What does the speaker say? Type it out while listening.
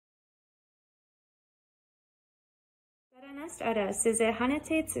Hey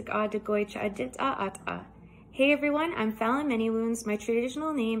everyone, I'm Fallon Manywounds. My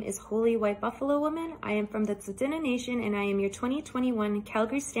traditional name is Holy White Buffalo Woman. I am from the Tsuut'ina Nation and I am your 2021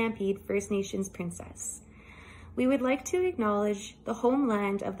 Calgary Stampede First Nations Princess. We would like to acknowledge the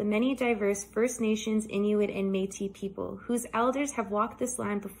homeland of the many diverse First Nations, Inuit, and Métis people whose elders have walked this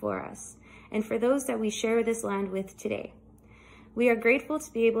land before us, and for those that we share this land with today. We are grateful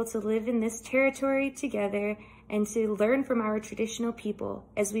to be able to live in this territory together and to learn from our traditional people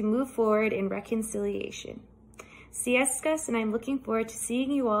as we move forward in reconciliation. Sieskas, and I'm looking forward to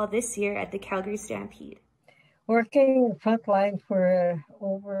seeing you all this year at the Calgary Stampede. Working frontline for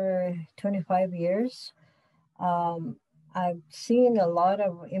over 25 years, I've seen a lot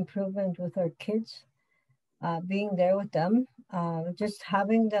of improvement with our kids, being there with them, just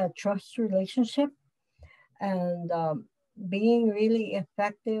having that trust relationship and being really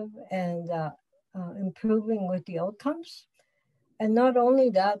effective and improving with the outcomes. And not only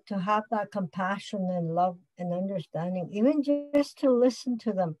that, to have that compassion and love and understanding, even just to listen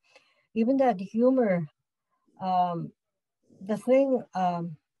to them, even that humor. The thing I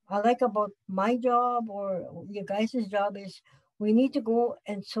like about my job or you guys' job is we need to go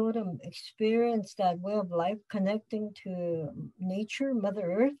and sort of experience that way of life, connecting to nature, Mother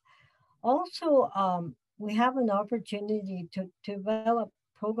Earth. Also, we have an opportunity to develop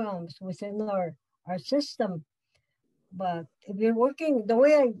programs within our system. But if you're working the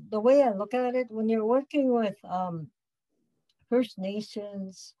way I look at it, when you're working with First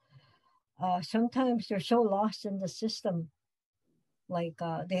Nations, sometimes they're so lost in the system, like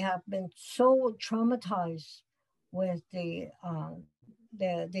they have been so traumatized with the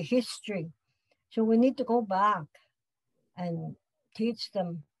history. So we need to go back and teach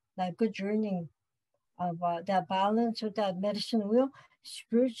them that good journey of that balance with that medicine wheel,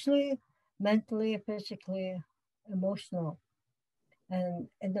 spiritually, mentally, physically, emotional. And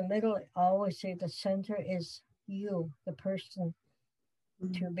in the middle, I always say the center is you, the person,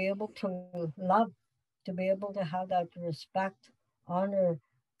 to be able to love, to be able to have that respect, honor,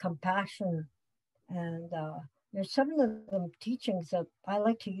 compassion. And there's some of them teachings that I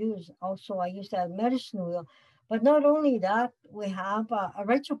like to use. Also, I use that medicine wheel. But not only that, we have a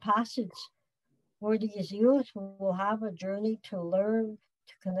rite of passage where these youth will have a journey to learn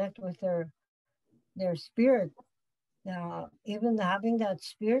to connect with their spirit. Even having that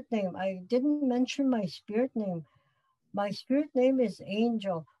spirit name, I didn't mention my spirit name. My spirit name is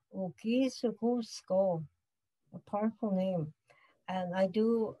Angel Okisukusko, a powerful name. And I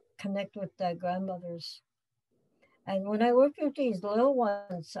do connect with the grandmothers. And when I work with these little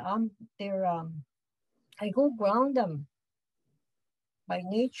ones, I go ground them by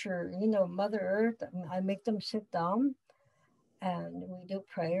nature, Mother Earth. I make them sit down and we do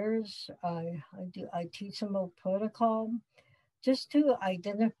prayers. I teach them about protocol just to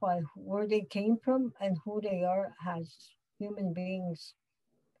identify where they came from and who they are as human beings.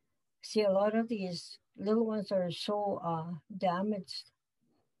 See, a lot of these little ones are so damaged.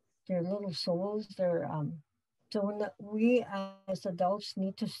 Their little souls. So when we as adults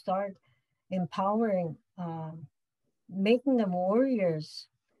need to start empowering, making them warriors.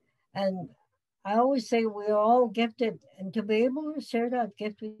 And I always say we're all gifted, and to be able to share that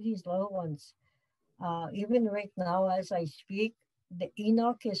gift with these little ones. Even right now, as I speak, the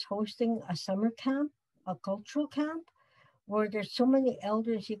Enoch is hosting a summer camp, a cultural camp, where there's so many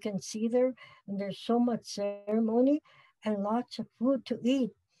elders you can see there, and there's so much ceremony and lots of food to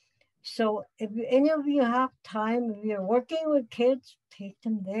eat. So if any of you have time, if you're working with kids, take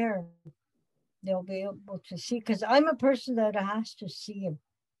them there. They'll be able to see, because I'm a person that has to see.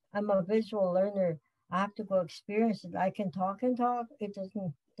 I'm a visual learner. I have to go experience it. I can talk and talk. It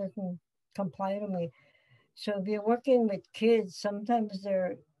doesn't comply to me. So if you're working with kids, sometimes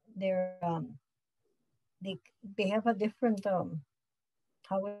they have a different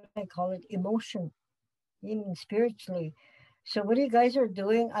how would I call it, emotion, even spiritually. So what you guys are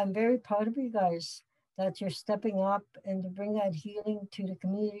doing, I'm very proud of you guys that you're stepping up and to bring that healing to the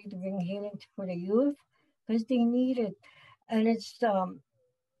community, to bring healing for the youth, because they need it. And it's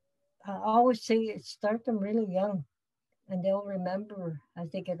I always say start them really young, and they'll remember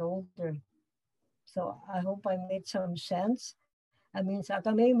as they get older. So I hope I made some sense. I mean,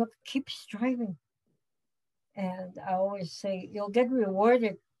 keep striving. And I always say, you'll get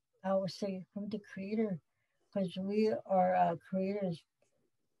rewarded, I always say, from the Creator, because we are Creator's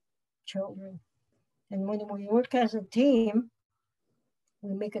children. And when we work as a team,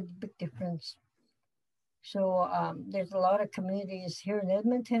 we make a big difference. So there's a lot of communities here in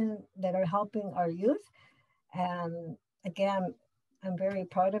Edmonton that are helping our youth. And again, I'm very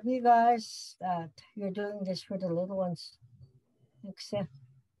proud of you guys that you're doing this for the little ones. Accept.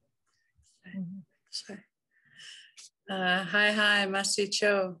 Sure. Hi, Masi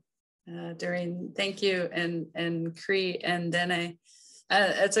Cho. Doreen, thank you, and Cree and Dene.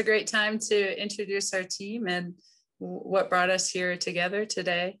 It's a great time to introduce our team and what brought us here together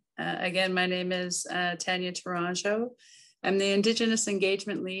today. Again, my name is Tanya Taranjo. I'm the Indigenous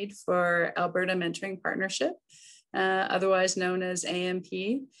Engagement Lead for Alberta Mentoring Partnership, otherwise known as AMP.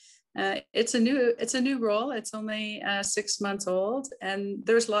 It's a new role. It's only 6 months old, and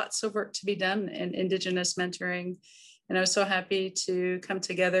there's lots of work to be done in Indigenous mentoring. And I was so happy to come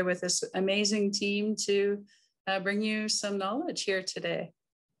together with this amazing team to bring you some knowledge here today.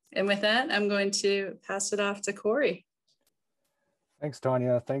 And with that, I'm going to pass it off to Corey. Thanks,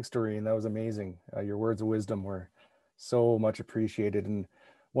 Tanya. Thanks, Doreen. That was amazing. Your words of wisdom were so much appreciated. And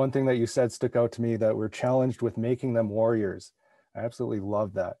one thing that you said stuck out to me, that we're challenged with making them warriors. I absolutely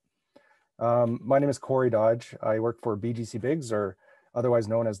love that. My name is Corey Dodge. I work for BGC Bigs, or otherwise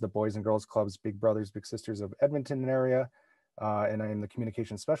known as the Boys and Girls Club's Big Brothers Big Sisters of Edmonton area. And I am the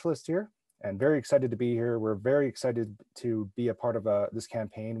communication specialist here, and very excited to be here. We're very excited to be a part of this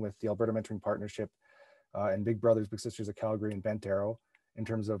campaign with the Alberta Mentoring Partnership and Big Brothers Big Sisters of Calgary and Bent Arrow, in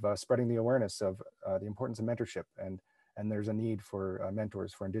terms of spreading the awareness of the importance of mentorship. And there's a need for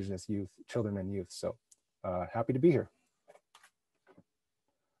mentors for Indigenous youth, children and youth. So happy to be here.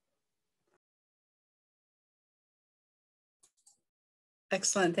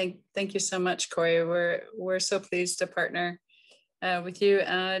 Excellent. Thank you so much, Corey. We're so pleased to partner with you.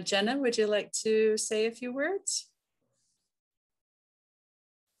 Jenna, would you like to say a few words?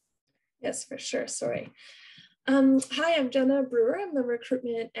 Yes, for sure. Sorry. Hi, I'm Jenna Brewer. I'm the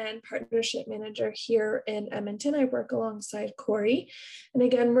Recruitment and Partnership Manager here in Edmonton. I work alongside Corey. And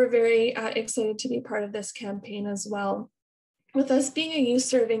again, we're very excited to be part of this campaign as well. With us being a youth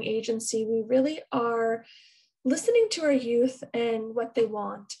serving agency, we really are listening to our youth and what they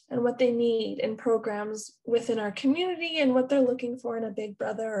want and what they need in programs within our community and what they're looking for in a big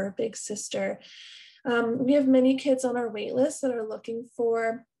brother or a big sister. We have many kids on our wait list that are looking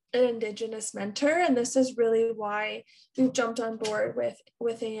for an Indigenous mentor, and this is really why we've jumped on board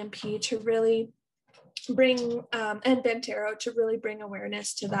with AMP to really bring and Bent Arrow to really bring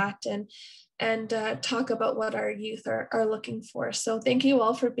awareness to that and talk about what our youth are looking for. So thank you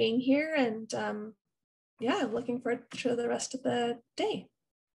all for being here, and yeah, looking forward to the rest of the day.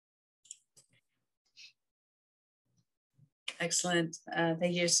 Excellent.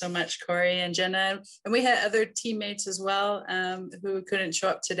 Thank you so much, Corey and Jenna. And we had other teammates as well who couldn't show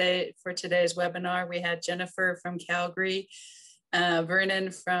up today for today's webinar. We had Jennifer from Calgary,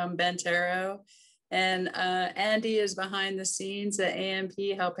 Vernon from Bent Arrow, and Andy is behind the scenes at AMP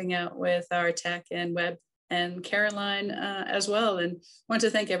helping out with our tech and web, and Caroline as well. And want to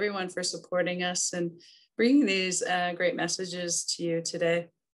thank everyone for supporting us and bringing these great messages to you today.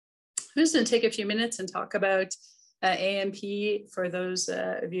 I'm just going to take a few minutes and talk about AMP for those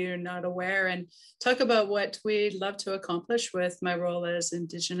of you not aware, and talk about what we'd love to accomplish with my role as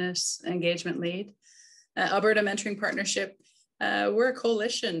Indigenous Engagement Lead. Alberta Mentoring Partnership, we're a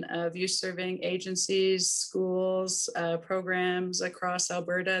coalition of youth serving agencies, schools, programs across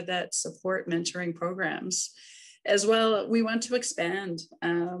Alberta that support mentoring programs. As well, we want to expand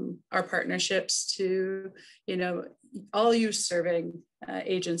our partnerships to, all youth serving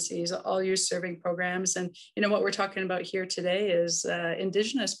agencies, all youth serving programs. And, what we're talking about here today is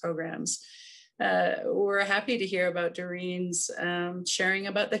Indigenous programs. We're happy to hear about Doreen's sharing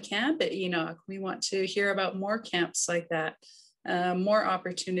about the camp at Enoch. We want to hear about more camps like that, more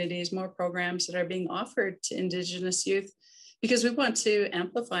opportunities, more programs that are being offered to Indigenous youth, because we want to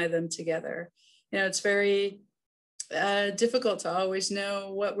amplify them together. It's very difficult to always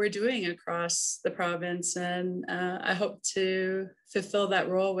know what we're doing across the province. And I hope to fulfill that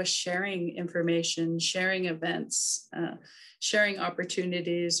role with sharing information, sharing events, sharing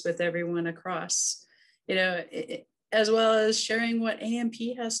opportunities with everyone across, as well as sharing what AMP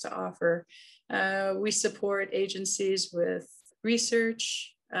has to offer. We support agencies with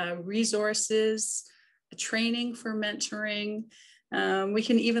research, resources, training for mentoring. We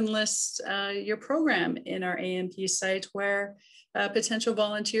can even list your program in our AMP site where potential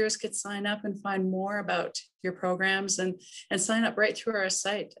volunteers could sign up and find more about your programs and sign up right through our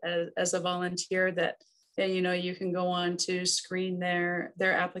site as a volunteer that, you can go on to screen their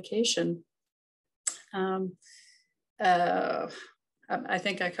application. I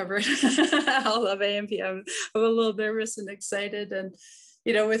think I covered all of AMP. I'm a little nervous and excited, and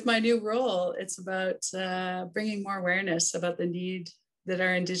with my new role, it's about bringing more awareness about the need that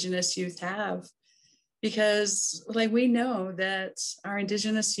our Indigenous youth have. because like we know that our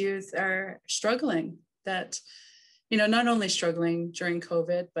Indigenous youth are struggling, that, you know, not only struggling during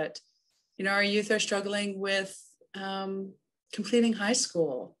COVID, but, you know, our youth are struggling with completing high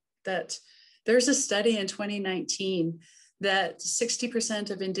school. That there's a study in 2019 that 60%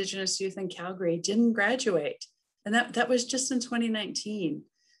 of Indigenous youth in Calgary didn't graduate. And that was just in 2019.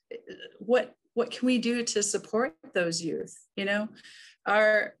 What can we do to support those youth? You know,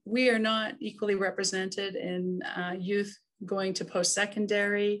 we are not equally represented in youth going to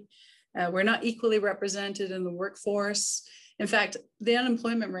post-secondary. We're not equally represented in the workforce. In fact, the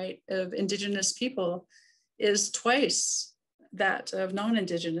unemployment rate of Indigenous people is twice that of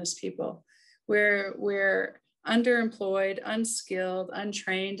non-Indigenous people. We're underemployed, unskilled,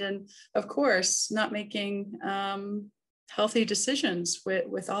 untrained, and of course, not making healthy decisions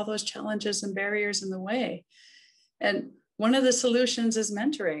with all those challenges and barriers in the way. And one of the solutions is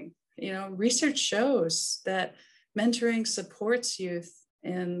mentoring. You know, research shows that mentoring supports youth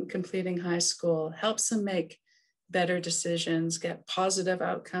in completing high school, helps them make better decisions, get positive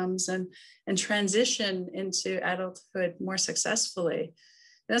outcomes, and transition into adulthood more successly.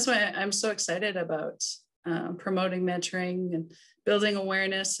 That's why I'm so excited about promoting mentoring and building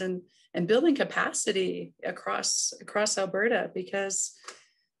awareness and building capacity across Alberta, because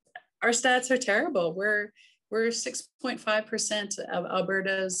our stats are terrible. We're 6.5% of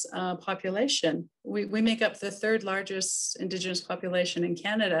Alberta's population. We make up the third largest Indigenous population in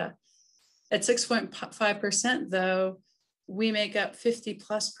Canada. At 6.5%, though, we make up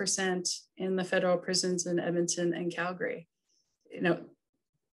 50+% in the federal prisons in Edmonton and Calgary. You know,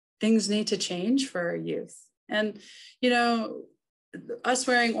 things need to change for our youth. And, you know, us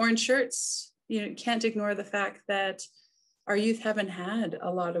wearing orange shirts, you know, can't ignore the fact that our youth haven't had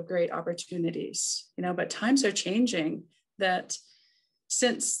a lot of great opportunities, you know, but times are changing. That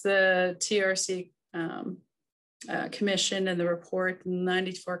since the TRC commission and the report,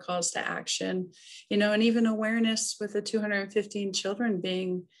 94 calls to action, you know, and even awareness with the 215 children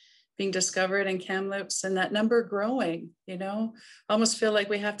being discovered in Kamloops, and that number growing, you know, I almost feel like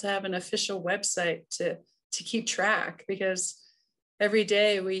we have to have an official website to keep track, because every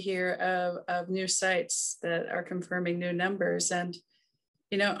day we hear of new sites that are confirming new numbers. And,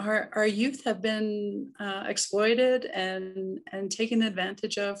 you know, our youth have been exploited and taken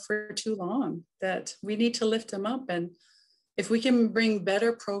advantage of for too long, that we need to lift them up. And if we can bring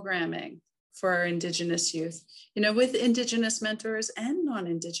better programming for our Indigenous youth, you know, with Indigenous mentors and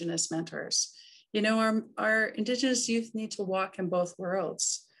non-Indigenous mentors, you know, our Indigenous youth need to walk in both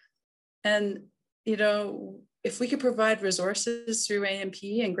worlds. And, you know, if we could provide resources through AMP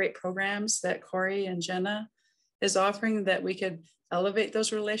and great programs that Corey and Jenna is offering, that we could elevate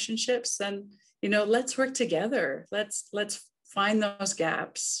those relationships, then, you know, let's work together. Let's find those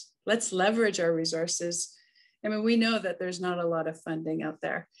gaps. Let's leverage our resources. I mean, we know that there's not a lot of funding out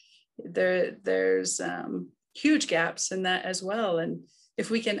there. There's huge gaps in that as well. And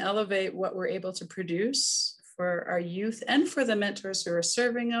if we can elevate what we're able to produce for our youth and for the mentors who are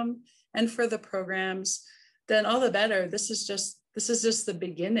serving them and for the programs, then all the better. This is just the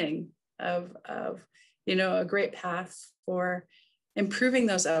beginning of you know, a great path for improving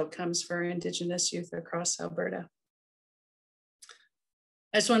those outcomes for Indigenous youth across Alberta.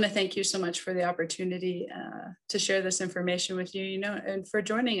 I just want to thank you so much for the opportunity to share this information with you, you know, and for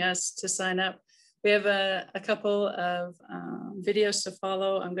joining us to sign up. We have a couple of videos to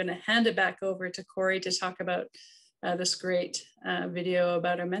follow. I'm going to hand it back over to Corey to talk about this great video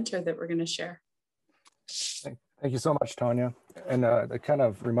about our mentor that we're going to share. Thank you so much, Tanya. And that kind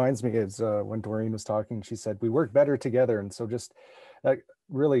of reminds me, is when Doreen was talking, she said, we work better together. And so just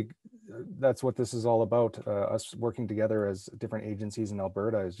really, that's what this is all about. Us working together as different agencies in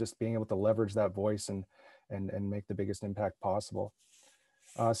Alberta is just being able to leverage that voice and make the biggest impact possible.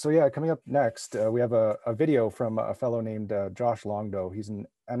 So yeah, coming up next, we have a video from a fellow named Josh Longdo. He's an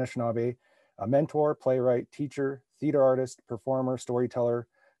Anishinaabe, a mentor, playwright, teacher, theater artist, performer, storyteller,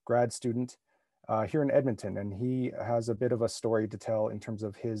 grad student here in Edmonton. And he has a bit of a story to tell in terms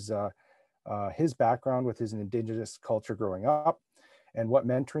of his background with his Indigenous culture growing up and what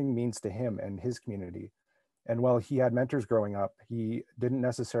mentoring means to him and his community. And while he had mentors growing up, he didn't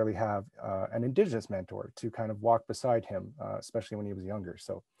necessarily have an Indigenous mentor to kind of walk beside him, especially when he was younger.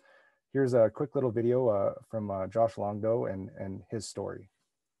 So here's a quick little video from Josh Longdo and his story.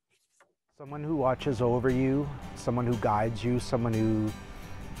 Someone who watches over you, someone who guides you, someone who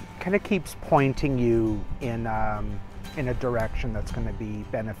kind of keeps pointing you in a direction that's going to be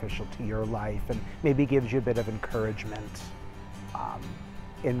beneficial to your life and maybe gives you a bit of encouragement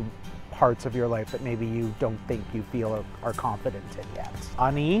in parts of your life that maybe you don't think you feel are confident in yet.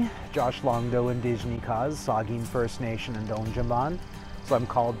 Ani, Josh Longdo, Indigenous, Sagin First Nation, and Donjamban. So I'm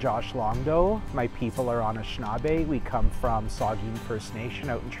called Josh Longdo. My people are Anishinaabe. We come from Sagin First Nation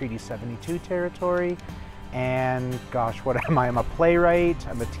out in Treaty 72 territory. And gosh, what am I? I'm a playwright,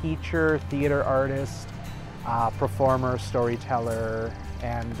 I'm a teacher, theater artist, performer, storyteller,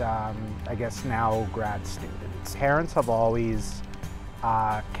 and I guess now grad student. Parents have always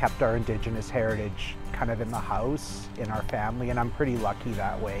kept our Indigenous heritage kind of in the house, in our family, and I'm pretty lucky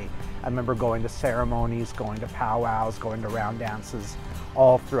that way. I remember going to ceremonies, going to powwows, going to round dances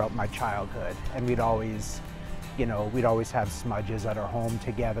all throughout my childhood, and we'd always have smudges at our home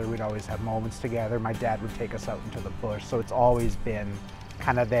together, we'd always have moments together. My dad would take us out into the bush, so it's always been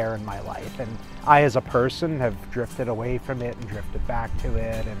kind of there in my life. And I, as a person, have drifted away from it and drifted back to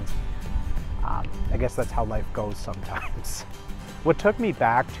it, and I guess that's how life goes sometimes. What took me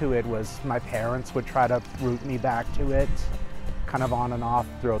back to it was my parents would try to root me back to it, kind of on and off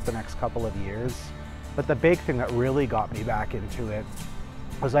throughout the next couple of years. But the big thing that really got me back into it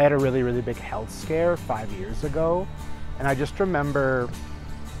was I had a really, really big health scare 5 years ago. And I just remember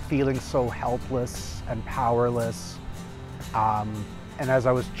feeling so helpless and powerless. And as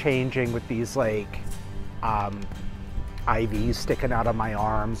I was changing with these like IVs sticking out of my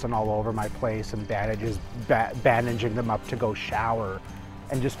arms and all over my place, and bandaging them up to go shower,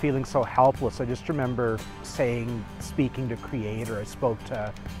 and just feeling so helpless. I just remember speaking to Creator. I spoke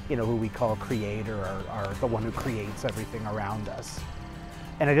to, who we call Creator, or the one who creates everything around us.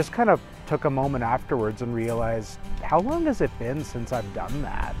 And I just kind of took a moment afterwards and realized, how long has it been since I've done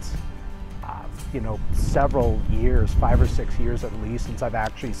that? Several years, 5 or 6 years at least, since I've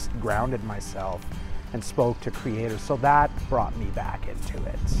actually grounded myself and spoke to Creator. So that brought me back into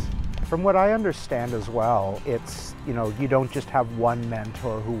it. From what I understand as well, it's, you don't just have one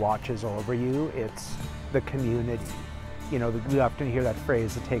mentor who watches over you, it's the community. We often hear that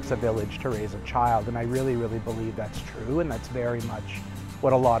phrase, it takes a village to raise a child, and I really, really believe that's true, and that's very much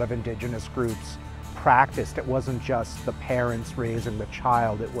what a lot of Indigenous groups practiced. It wasn't just the parents raising the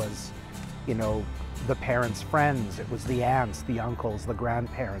child, it was, the parents' friends, it was the aunts, the uncles, the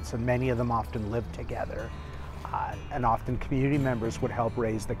grandparents, and many of them often lived together. And often community members would help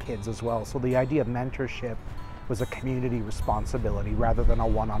raise the kids as well. So the idea of mentorship was a community responsibility rather than a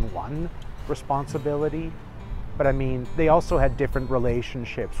one-on-one responsibility. But I mean, they also had different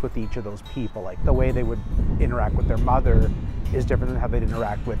relationships with each of those people. Like the way they would interact with their mother is different than how they'd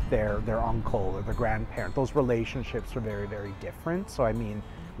interact with their uncle or their grandparent. Those relationships are very, very different. So I mean,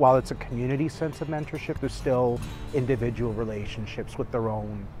 while it's a community sense of mentorship, there's still individual relationships with their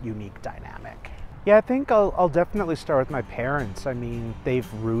own unique dynamic. Yeah, I think I'll definitely start with my parents. I mean,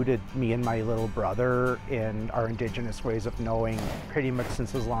 they've rooted me and my little brother in our Indigenous ways of knowing pretty much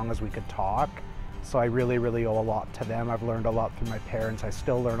since as long as we could talk. So I really, really owe a lot to them. I've learned a lot through my parents. I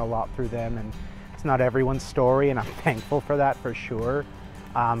still learn a lot through them, and it's not everyone's story, and I'm thankful for that for sure.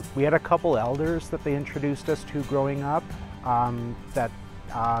 We had a couple elders that they introduced us to growing up that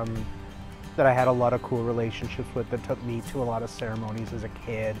I had a lot of cool relationships with, that took me to a lot of ceremonies as a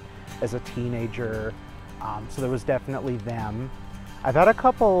kid, as a teenager. So there was definitely them. I've had a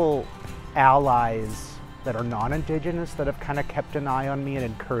couple allies that are non-Indigenous that have kind of kept an eye on me and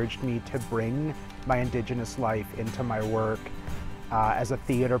encouraged me to bring my Indigenous life into my work as a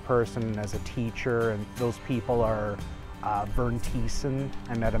theater person, as a teacher, and those people are Vern Thiessen.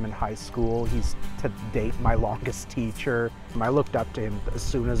 I met him in high school. He's to date my longest teacher. I looked up to him as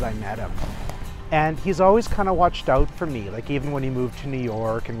soon as I met him. And he's always kind of watched out for me. Like even when he moved to New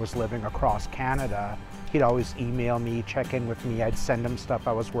York and was living across Canada, he'd always email me, check in with me. I'd send him stuff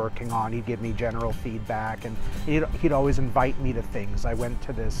I was working on. He'd give me general feedback, and he'd always invite me to things. I went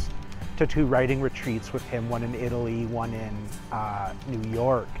to 2 writing retreats with him, one in Italy, one in New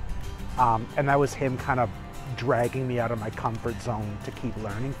York. And that was him kind of dragging me out of my comfort zone to keep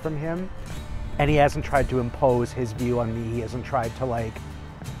learning from him. And he hasn't tried to impose his view on me. He hasn't tried to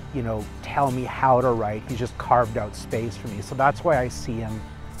tell me how to write. He's just carved out space for me. So that's why I see him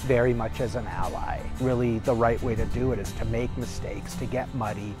very much as an ally. Really, the right way to do it is to make mistakes, to get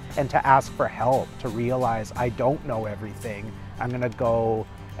muddy, and to ask for help, to realize I don't know everything. I'm gonna go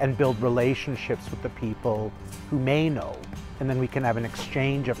and build relationships with the people who may know, and then we can have an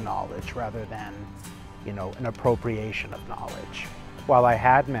exchange of knowledge rather than, an appropriation of knowledge. While I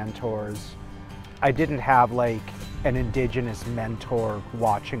had mentors, I didn't have like an Indigenous mentor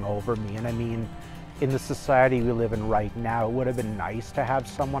watching over me. And I mean, in the society we live in right now, it would have been nice to have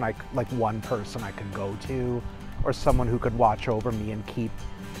someone, like one person I could go to, or someone who could watch over me and keep,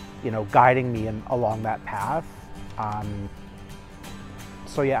 guiding me along that path.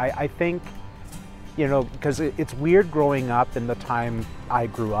 So yeah, I think, you know, because it's weird growing up in the time I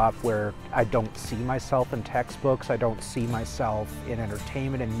grew up where I don't see myself in textbooks, I don't see myself in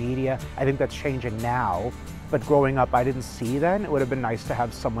entertainment and media. I think that's changing now, but growing up I didn't see then. It would have been nice to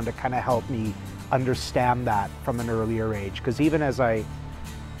have someone to kind of help me understand that from an earlier age, because even as I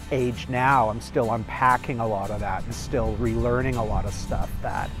age now, I'm still unpacking a lot of that and still relearning a lot of stuff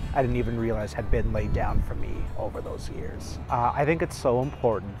that I didn't even realize had been laid down for me over those years. I think it's so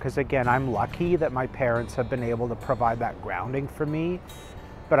important because, again, I'm lucky that my parents have been able to provide that grounding for me,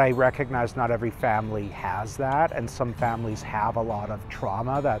 but I recognize not every family has that, and some families have a lot of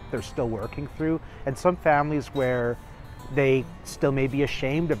trauma that they're still working through, and some families where they still may be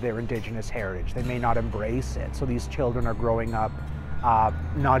ashamed of their Indigenous heritage. They may not embrace it, so these children are growing up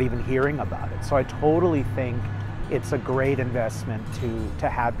not even hearing about it. So I totally think it's a great investment to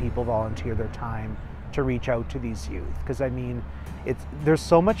have people volunteer their time to reach out to these youth. Because I mean, there's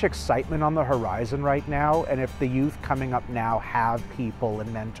so much excitement on the horizon right now, and if the youth coming up now have people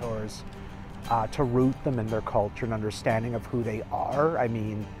and mentors to root them in their culture and understanding of who they are, I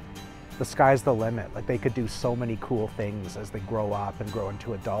mean, the sky's the limit. Like, they could do so many cool things as they grow up and grow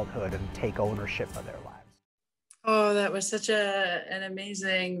into adulthood and take ownership of their lives. Oh, that was such an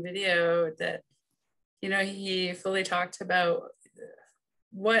amazing video that, you know, he fully talked about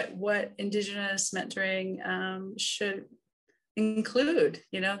what Indigenous mentoring should include,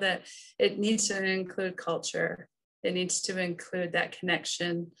 you know, that it needs to include culture. It needs to include that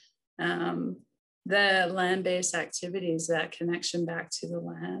connection, the land-based activities, that connection back to the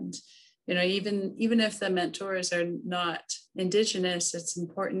land. You know, even if the mentors are not Indigenous, it's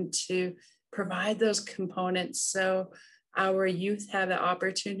important to provide those components so our youth have the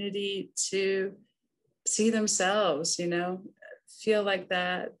opportunity to see themselves, you know, feel like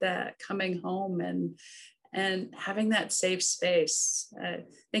that coming home and having that safe space.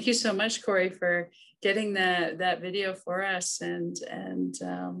 Thank you so much, Corey, for getting that video for us and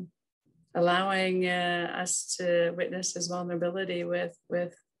allowing us to witness his vulnerability with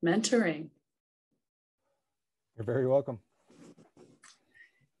mentoring. You're very welcome.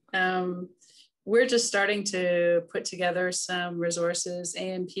 We're just starting to put together some resources,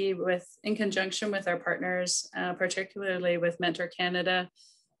 AMP, in conjunction with our partners, particularly with Mentor Canada,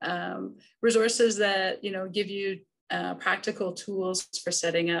 resources that, you know, give you practical tools for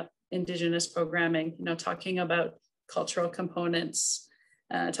setting up Indigenous programming, you know, talking about cultural components,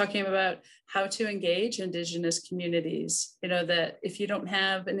 talking about how to engage Indigenous communities, you know, that if you don't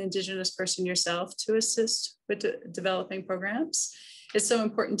have an Indigenous person yourself to assist with developing programs, it's so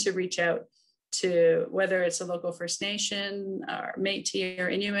important to reach out to whether it's a local First Nation or Métis or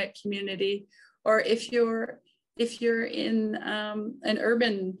Inuit community, or if you're in an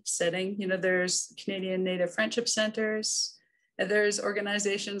urban setting, you know, there's Canadian Native Friendship Centers, and there's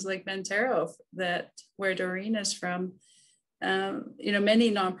organizations like Mentero where Doreen is from, you know, many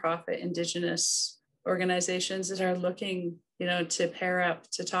nonprofit Indigenous organizations that are looking, you know, to pair up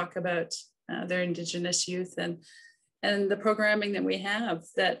to talk about their Indigenous youth and the programming that we have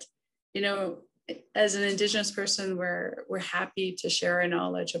that, you know, as an Indigenous person, we're happy to share our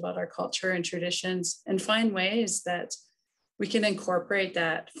knowledge about our culture and traditions and find ways that we can incorporate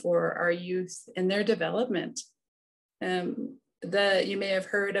that for our youth in their development. You may have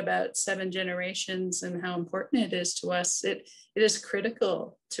heard about 7 generations and how important it is to us. It is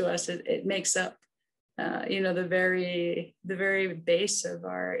critical to us. It makes up, you know, the very base of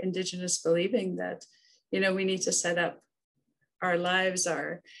our Indigenous believing that, you know, we need to set up our lives,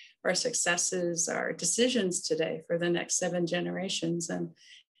 our successes, our decisions today for the next 7 generations. And,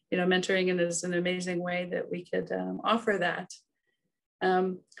 you know, mentoring is an amazing way that we could offer that.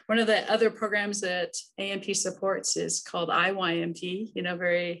 One of the other programs that AMP supports is called IYMT, you know,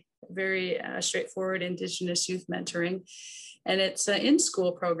 very, very straightforward Indigenous youth mentoring. And it's an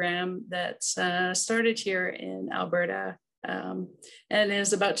in-school program that's started here in Alberta and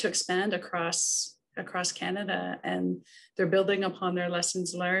is about to expand across Canada, and they're building upon their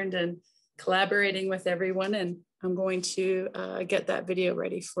lessons learned and collaborating with everyone. And I'm going to get that video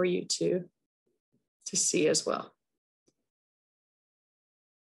ready for you to see as well.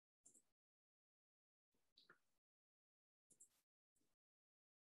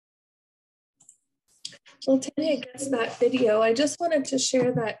 Well, Tanya gets that video. I just wanted to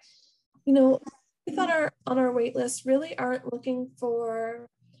share that, you know, we thought on our wait list really aren't looking for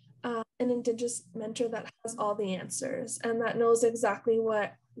an Indigenous mentor that has all the answers and that knows exactly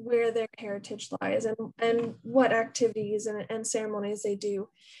where their heritage lies and what activities and ceremonies they do.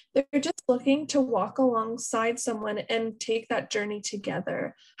 They're just looking to walk alongside someone and take that journey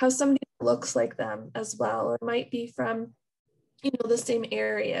together, have somebody that looks like them as well, or might be from the same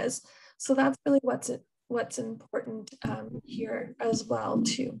areas. So that's really what's important here as well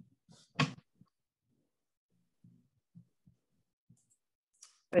too.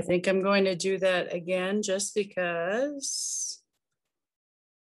 I think I'm going to do that again just because.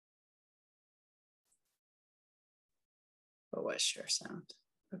 What was share sound?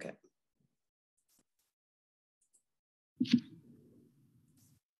 Okay.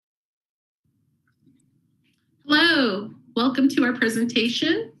 Hello, welcome to our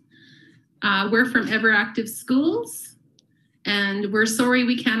presentation. We're from Everactive Schools, and we're sorry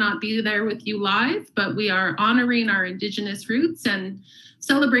we cannot be there with you live, but we are honoring our Indigenous roots and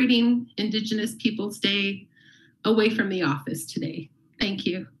celebrating Indigenous Peoples Day away from the office today. Thank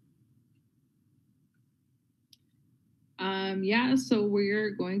you. Yeah, so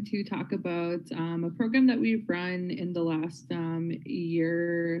we're going to talk about a program that we've run in the last 2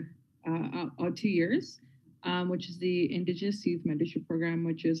 years, which is the Indigenous Youth Mentorship Program,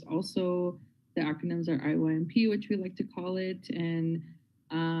 which is also the acronyms are IYMP, which we like to call it. And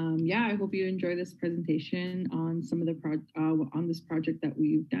yeah, I hope you enjoy this presentation on some of the on this project that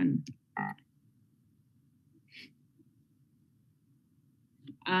we've done.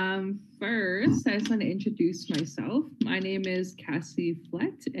 First, I just want to introduce myself. My name is Cassie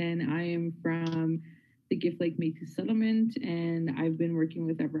Flett, and I am from the Gift Lake Métis Settlement, and I've been working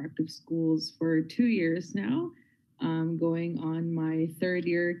with Everactive Schools for 2 years now, going on my 3rd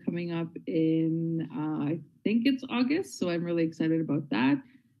year coming up in, I think it's August, so I'm really excited about that.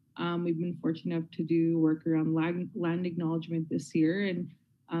 We've been fortunate enough to do work around land acknowledgement this year, and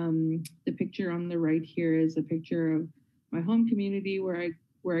the picture on the right here is a picture of my home community where I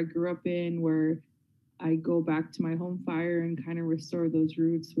grew up in, where I go back to my home fire and kind of restore those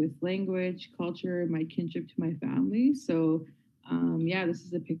roots with language, culture, my kinship to my family. So yeah, this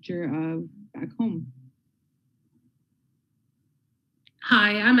is a picture of back home.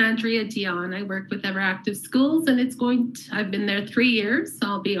 Hi, I'm Andrea Dion. I work with Everactive Schools, and I've been there 3 years. So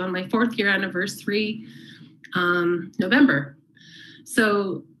I'll be on my 4th year anniversary November.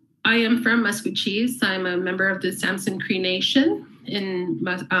 So I am from Musquecheese. I'm a member of the Samson Cree Nation in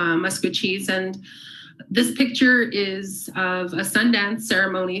Musquecheese, and this picture is of a Sundance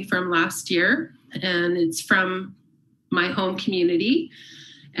ceremony from last year, and it's from my home community.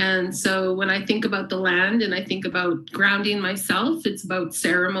 And so when I think about the land and I think about grounding myself, it's about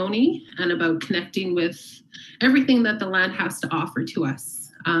ceremony and about connecting with everything that the land has to offer to us.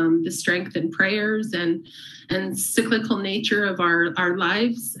 The strength and prayers and cyclical nature of our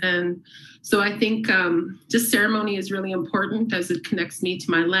lives. And so I think just ceremony is really important as it connects me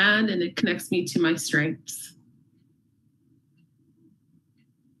to my land and it connects me to my strengths.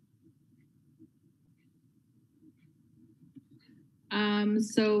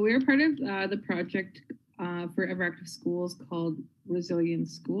 So we're part of the project for Everactive Schools called Resilient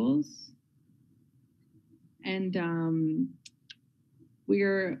Schools. And we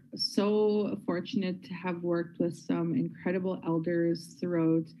are so fortunate to have worked with some incredible elders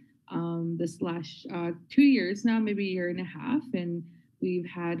throughout this last 2 years now, maybe a year and a half. And we've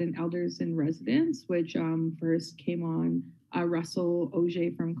had an elders in residence, which first came on Russell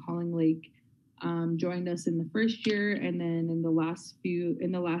Auger from Calling Lake joined us in the first year, and then in the last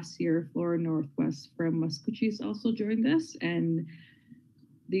year, Flora Northwest from Musquecheese also joined us. And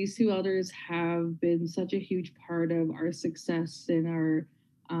these two elders have been such a huge part of our success in our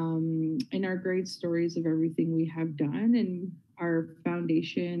great stories of everything we have done. And our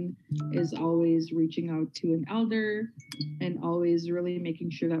foundation is always reaching out to an elder and always really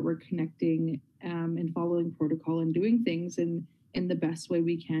making sure that we're connecting and following protocol and doing things in the best way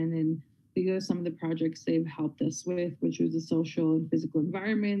we can. And these are some of the projects they've helped us with, which was the social and physical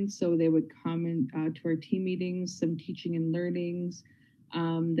environment. So they would come to our team meetings, some teaching and learnings.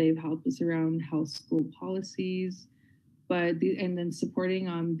 They've helped us around health school policies, and then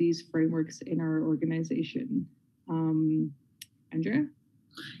supporting these frameworks in our organization. Andrea?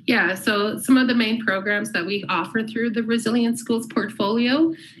 Yeah, so some of the main programs that we offer through the Resilient Schools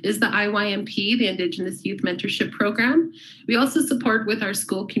portfolio is the IYMP, the Indigenous Youth Mentorship Program. We also support with our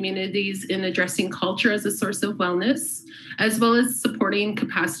school communities in addressing culture as a source of wellness, as well as supporting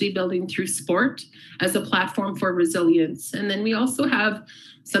capacity building through sport as a platform for resilience. And then we also have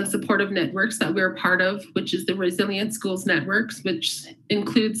some supportive networks that we're part of, which is the Resilient Schools Networks, which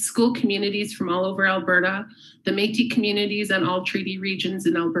includes school communities from all over Alberta, the Métis communities and all treaty regions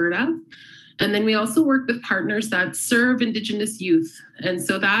in Alberta. And then we also work with partners that serve Indigenous youth. And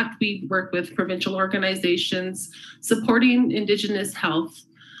so that we work with provincial organizations supporting Indigenous health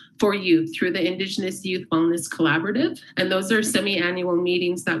for youth through the Indigenous Youth Wellness Collaborative. And those are semi-annual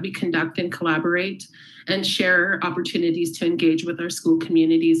meetings that we conduct and collaborate and share opportunities to engage with our school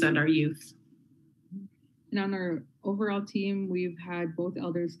communities and our youth. And on our overall team, we've had both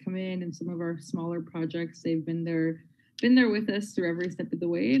elders come in, and some of our smaller projects, they've been there with us through every step of the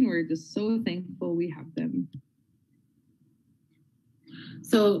way, and we're just so thankful we have them.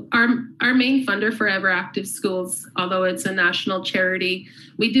 So our main funder for Ever Active Schools, although it's a national charity,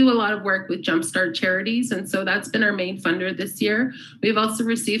 we do a lot of work with Jumpstart Charities, and so that's been our main funder this year. We've also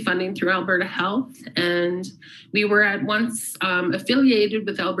received funding through Alberta Health, and we were at once affiliated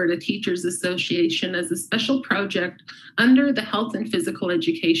with Alberta Teachers Association as a special project under the Health and Physical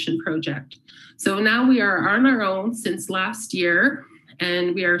Education Project. So now we are on our own since last year,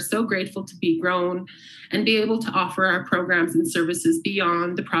 and we are so grateful to be grown and be able to offer our programs and services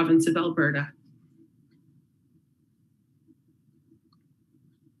beyond the province of Alberta.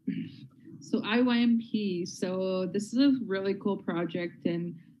 So IYMP, so this is a really cool project,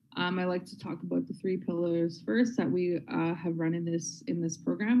 and I like to talk about the 3 pillars first that we have run in this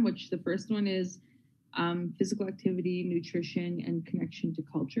program, which the first one is physical activity, nutrition, and connection to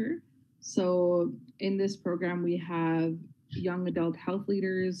culture. So in this program, we have young adult health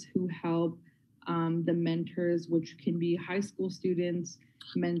leaders who help the mentors, which can be high school students,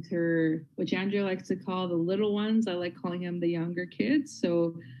 mentor, which Andrea likes to call the little ones. I like calling them the younger kids.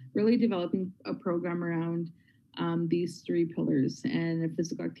 So really developing a program around these 3 pillars. And a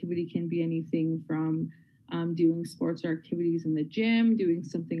physical activity can be anything from doing sports or activities in the gym, doing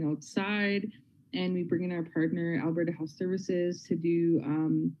something outside. And we bring in our partner, Alberta Health Services, to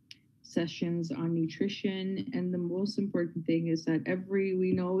do sessions on nutrition. And the most important thing is that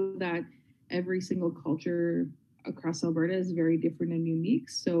we know that every single culture across Alberta is very different and unique.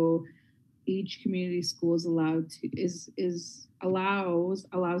 So each community school is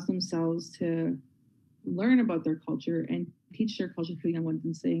allows themselves to learn about their culture and teach their culture to young ones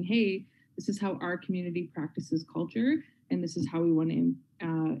and saying, hey, this is how our community practices culture, and this is how we want to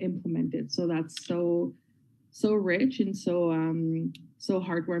implement it. So that's so rich and so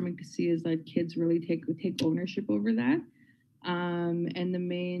heartwarming to see, is that kids really take ownership over that. And the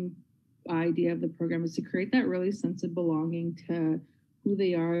main idea of the program is to create that really sense of belonging to who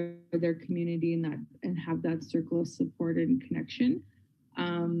they are, their community, and have that circle of support and connection.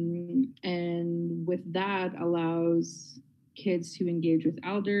 And with that allows kids to engage with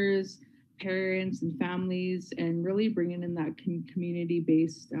elders, parents, and families, and really bringing in that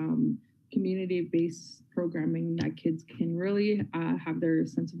community-based programming that kids can really have their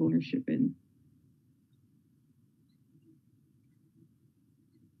sense of ownership in.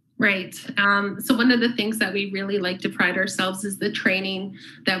 Right. So one of the things that we really like to pride ourselves is the training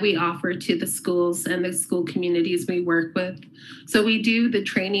that we offer to the schools and the school communities we work with. So we do the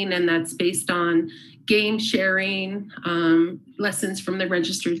training, and that's based on game sharing, lessons from the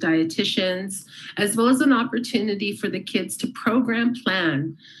registered dietitians, as well as an opportunity for the kids to program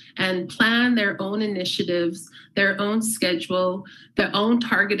plan their own initiatives, their own schedule, their own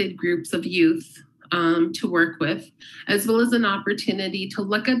targeted groups of youth to work with, as well as an opportunity to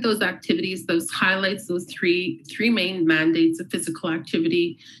look at those activities, those highlights, those three main mandates of physical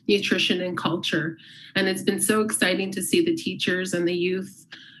activity, nutrition, and culture. And it's been so exciting to see the teachers and the youth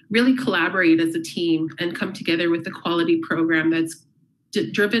really collaborate as a team and come together with a quality program that's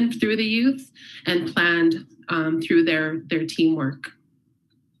driven through the youth and planned through their teamwork.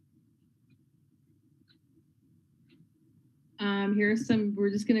 We're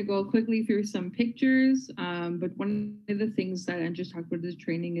just going to go quickly through some pictures. But one of the things that Andrew talked about this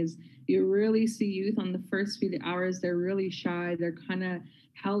training is you really see youth on the first few hours. They're really shy. They're kind of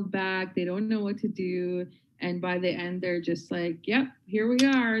held back. They don't know what to do. And by the end, they're just like, yep, here we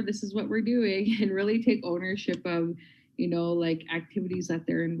are. This is what we're doing. And really take ownership of, like activities that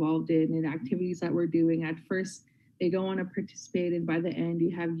they're involved in and activities that we're doing. At first, they don't want to participate. And by the end, you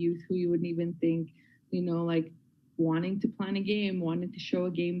have youth who you wouldn't even think, like wanting to plan a game, wanting to show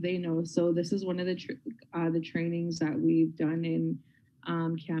a game they know. So this is one of the trainings that we've done in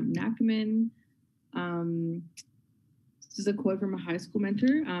Camp Nakaman. This is a quote from a high school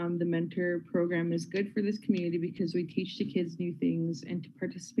mentor. The mentor program is good for this community because we teach the kids new things and to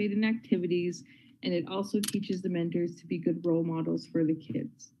participate in activities. And it also teaches the mentors to be good role models for the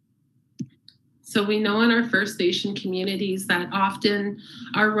kids. So we know in our First Nation communities that often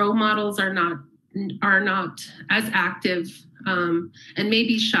our role models are not as active and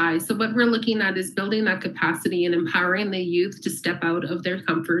maybe shy. So what we're looking at is building that capacity and empowering the youth to step out of their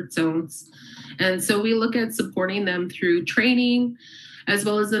comfort zones. And so we look at supporting them through training, as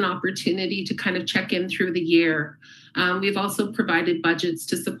well as an opportunity to kind of check in through the year. We've also provided budgets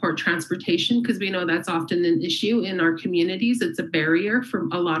to support transportation because we know that's often an issue in our communities. It's a barrier for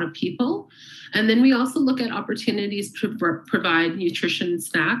a lot of people. And then we also look at opportunities to provide nutrition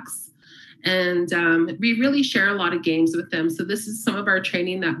snacks. And we really share a lot of games with them. So this is some of our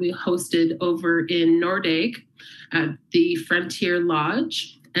training that we hosted over in Nordegg at the Frontier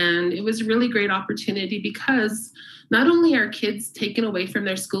Lodge. And it was a really great opportunity because not only are kids taken away from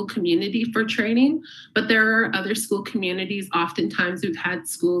their school community for training, but there are other school communities. Oftentimes we've had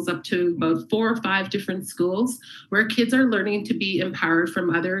schools up to about 4 or 5 different schools where kids are learning to be empowered from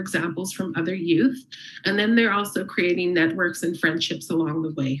other examples from other youth. And then they're also creating networks and friendships along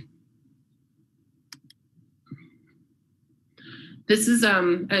the way. This is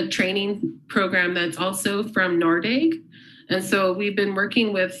a training program that's also from Nordegg. And so we've been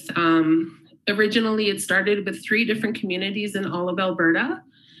working with, originally it started with 3 different communities in all of Alberta.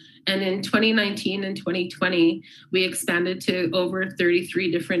 And in 2019 and 2020, we expanded to over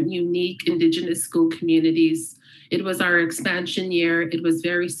 33 different unique Indigenous school communities. It was our expansion year. It was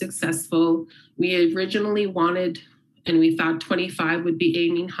very successful. We originally wanted, and we thought 25 would be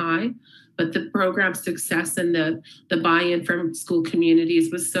aiming high, but the program success and the buy-in from school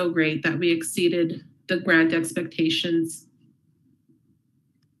communities was so great that we exceeded the grant expectations.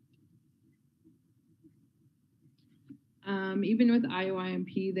 Even with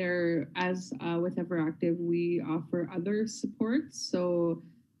IOIMP there, as with Everactive, we offer other supports. So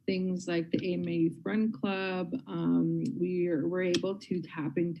things like the AMA Youth Run Club, we're able to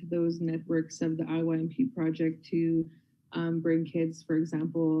tap into those networks of the IOIMP project to bring kids, for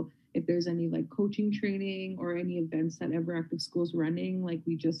example, if there's any like coaching training or any events that Everactive School's running, like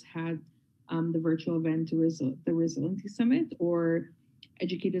we just had the virtual event, the Resiliency Summit, or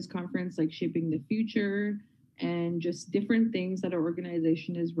Educators Conference, like Shaping the Future, and just different things that our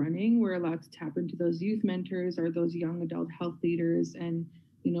organization is running. We're allowed to tap into those youth mentors or those young adult health leaders and,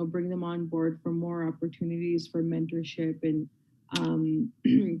 you know, bring them on board for more opportunities for mentorship and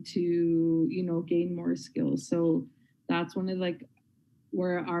to, you know, gain more skills. So that's one of like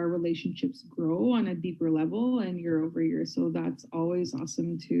where our relationships grow on a deeper level and year over year. So that's always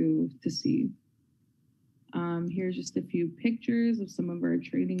awesome to see. Here's just a few pictures of some of our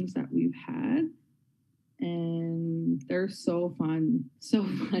trainings that we've had. And they're so fun, so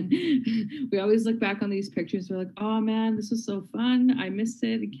fun. We always look back on these pictures. We're like, oh man, this was so fun. I missed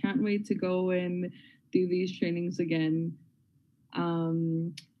it. I can't wait to go and do these trainings again.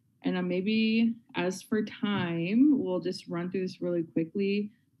 And maybe as for time, we'll just run through this really quickly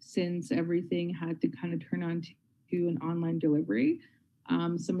since everything had to kind of turn on to an online delivery.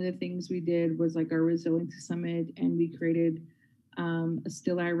 Some of the things we did was like our Resiliency Summit, and we created a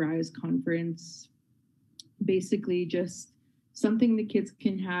Still I Rise conference, basically just something the kids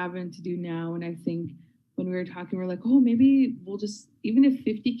can have and to do now. And I think when we were talking, we're like, oh, maybe we'll just, even if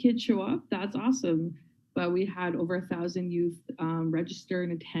 50 kids show up, that's awesome. But we had over 1,000 youth register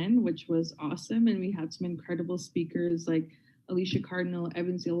and attend, which was awesome. And we had some incredible speakers like Alicia Cardinal,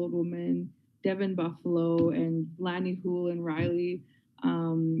 Evans the Old Woman, Devin Buffalo, and Lanny Hool and Riley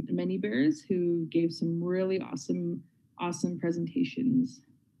Many Bears, who gave some really awesome presentations.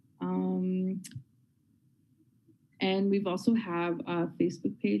 And we've also have a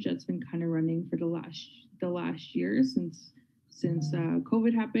Facebook page that's been kind of running for the last year since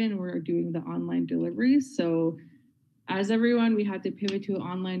COVID happened. We're doing the online deliveries. So as everyone, we had to pivot to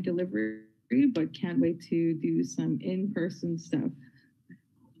online delivery, but can't wait to do some in-person stuff.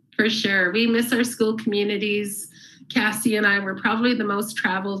 For sure. We miss our school communities. Cassie and I were probably the most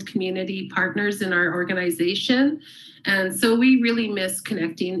traveled community partners in our organization. And so we really miss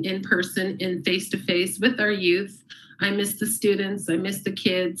connecting in person, in face-to-face with our youth. I miss the students, I miss the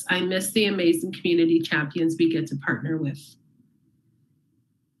kids, I miss the amazing community champions we get to partner with.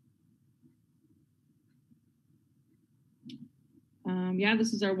 Yeah,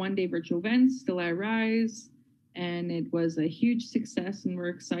 this is our one-day virtual event, Still I Rise, and it was a huge success, and we're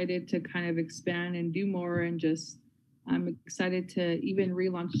excited to kind of expand and do more, and just I'm excited to even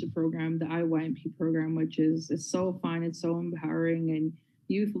relaunch the program, the IYMP program, which is so fun, it's so empowering, and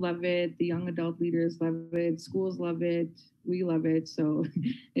youth love it, the young adult leaders love it, schools love it, we love it, so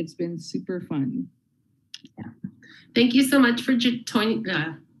it's been super fun. Yeah. Thank you so much for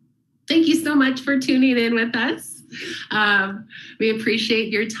tuning in with us. We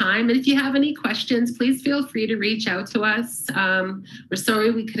appreciate your time. And if you have any questions, please feel free to reach out to us. We're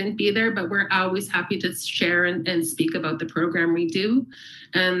sorry we couldn't be there, but we're always happy to share and speak about the program we do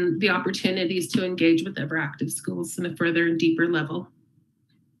and the opportunities to engage with Everactive Schools on a further and deeper level.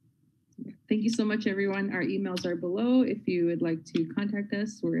 Thank you so much, everyone. Our emails are below. If you would like to contact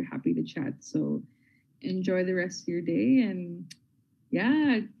us, we're happy to chat. So enjoy the rest of your day, and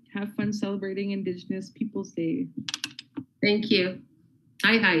yeah, have fun celebrating Indigenous Peoples Day. Thank you.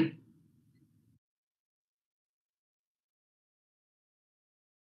 Hi, hi.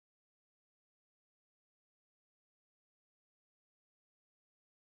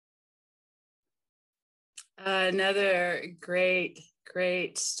 Another great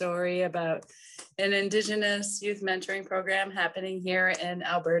story about an Indigenous youth mentoring program happening here in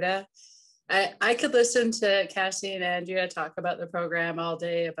Alberta. I could listen to Cassie and Andrea talk about the program all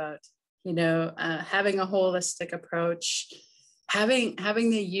day about, having a holistic approach, having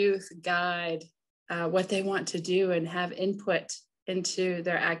the youth guide what they want to do and have input into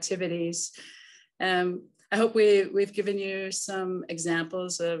their activities. I hope we've given you some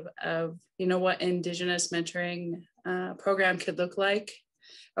examples of what Indigenous mentoring program could look like,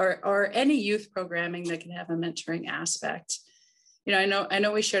 or any youth programming that can have a mentoring aspect. I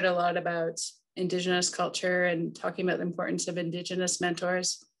know we shared a lot about Indigenous culture and talking about the importance of Indigenous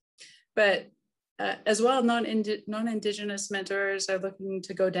mentors, but as well, non-Indigenous mentors are looking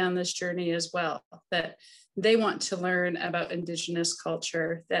to go down this journey as well, that they want to learn about Indigenous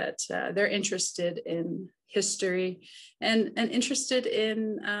culture, that they're interested in history and interested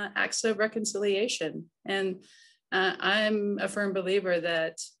in acts of reconciliation. And I'm a firm believer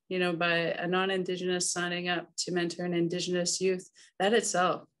that, by a non-Indigenous signing up to mentor an Indigenous youth, that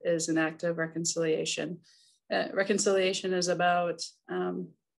itself is an act of reconciliation. Reconciliation is about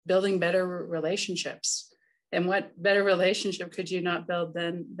building better relationships. And what better relationship could you not build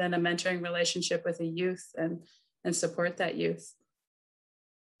than a mentoring relationship with a youth and support that youth?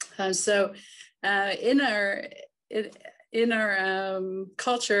 So in our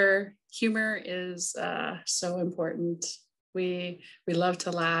culture, humor is so important. We love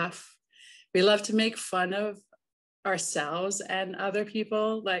to laugh. We love to make fun of ourselves and other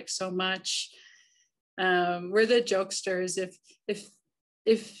people, like, so much. We're the jokesters.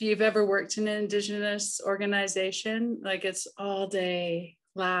 If you've ever worked in an Indigenous organization, like, it's all day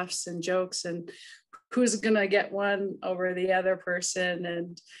laughs and jokes and who's gonna get one over the other person.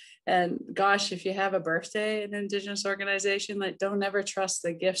 And gosh, if you have a birthday in an Indigenous organization, like, don't ever trust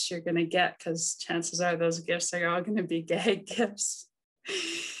the gifts you're gonna get, because chances are those gifts are all gonna be gag gifts.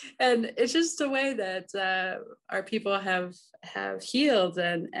 And it's just a way that our people have healed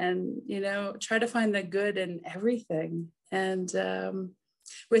and try to find the good in everything. And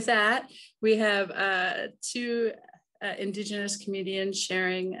with that, we have two Indigenous comedians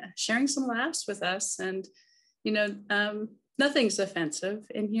sharing some laughs with us. And nothing's offensive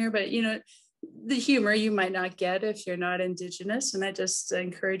in here, but the humor you might not get if you're not Indigenous. And I just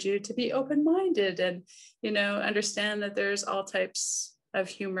encourage you to be open-minded and understand that there's all types of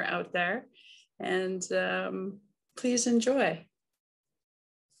humor out there. And please enjoy.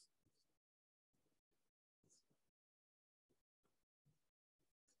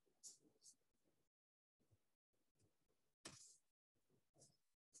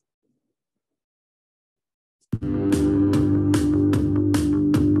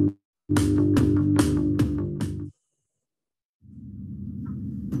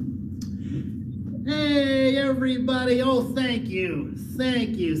 Hey, everybody. Oh, thank you.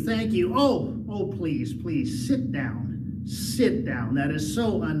 Oh, please, sit down. Sit down. That is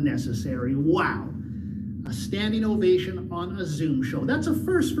so unnecessary. Wow. A standing ovation on a Zoom show. That's a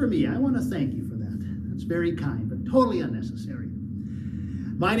first for me. I want to thank you for that. That's very kind, but totally unnecessary.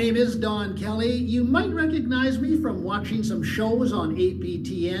 My name is Don Kelly. You might recognize me from watching some shows on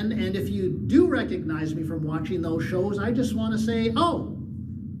APTN, and if you do recognize me from watching those shows, I just want to say, oh,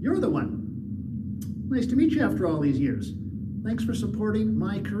 you're the one. Nice to meet you after all these years. Thanks for supporting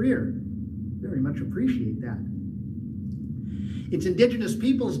my career. Very much appreciate that. It's Indigenous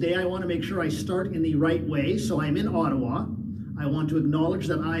Peoples Day. I want to make sure I start in the right way, so I'm in Ottawa. I want to acknowledge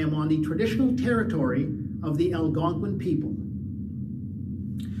that I am on the traditional territory of the Algonquin people.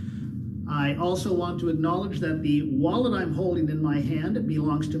 I also want to acknowledge that the wallet I'm holding in my hand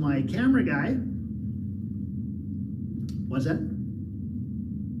belongs to my camera guy. What's that?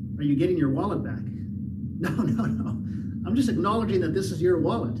 Are you getting your wallet back? No. I'm just acknowledging that this is your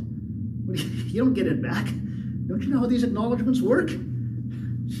wallet. You don't get it back. Don't you know how these acknowledgements work?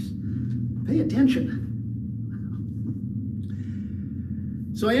 Pay attention.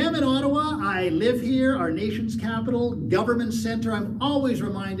 So I am in Ottawa. I live here, our nation's capital, government center. I'm always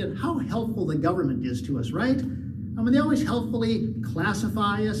reminded how helpful the government is to us, right? I mean, they always helpfully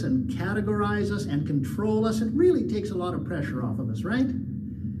classify us and categorize us and control us. It really takes a lot of pressure off of us, right?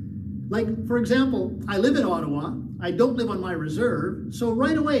 Like, for example, I live in Ottawa. I don't live on my reserve. So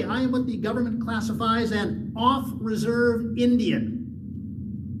right away, I am what the government classifies an off-reserve Indian.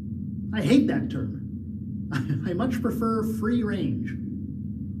 I hate that term. I much prefer free range,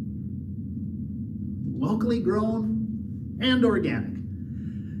 locally grown and organic,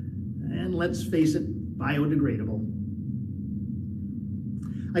 and let's face it, biodegradable.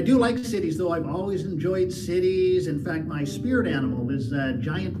 I do like cities, though. I've always enjoyed cities. In fact, my spirit animal is a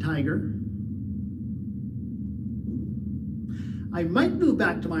giant tiger. I might move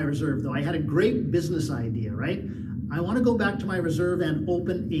back to my reserve, though. I had a great business idea, right? I want to go back to my reserve and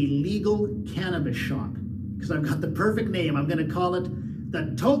open a legal cannabis shop, because I've got the perfect name. I'm going to call it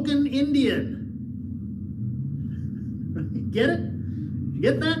the Token Indian. Get it? You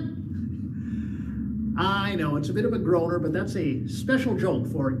get that? I know, it's a bit of a groaner, but that's a special joke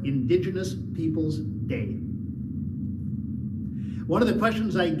for Indigenous Peoples Day. One of the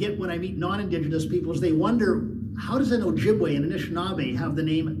questions I get when I meet non-Indigenous people is they wonder, how does an Ojibwe and Anishinaabe have the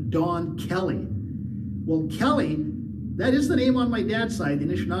name Don Kelly? Well, Kelly, that is the name on my dad's side, the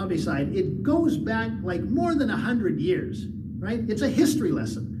Anishinaabe side. It goes back like more than 100 years, right? It's a history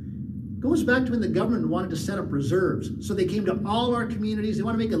lesson. Goes back to when the government wanted to set up reserves. So they came to all our communities. They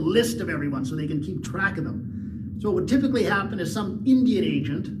want to make a list of everyone so they can keep track of them. So what would typically happen is some Indian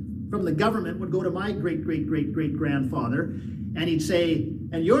agent from the government would go to my great-great-great-great-grandfather and he'd say,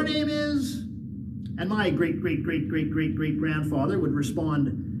 and your name is? And my great-great-great-great-great-great-grandfather would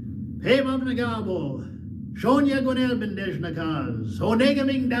respond, Hey Mamnagabo, Shonya Gonel Bendejnakaz,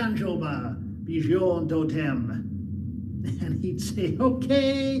 Onegaming Danjoba, Bijon Totem. And he'd say,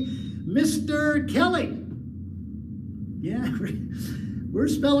 okay, Mr. Kelly. Yeah, we're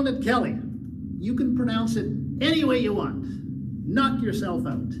spelling it Kelly. You can pronounce it any way you want. Knock yourself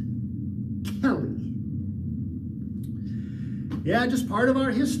out. Kelly. Yeah, just part of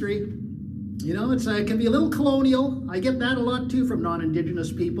our history. You know, it can be a little colonial. I get that a lot too from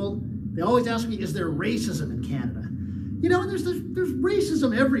non-Indigenous people. They always ask me, is there racism in Canada? You know, there's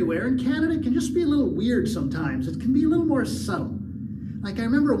racism everywhere, and Canada can just be a little weird sometimes. It can be a little more subtle. Like I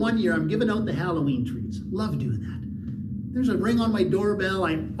remember one year I'm giving out the Halloween treats. Love doing that. There's a ring on my doorbell.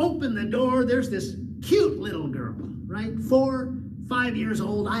 I open the door. There's this cute little girl, right? 4, 5 years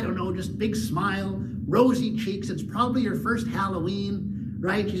old. I don't know, just big smile, rosy cheeks. It's probably her first Halloween,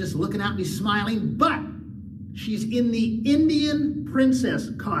 right? She's just looking at me smiling, but she's in the Indian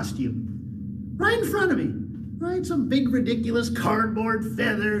princess costume right in front of me. Right, some big ridiculous cardboard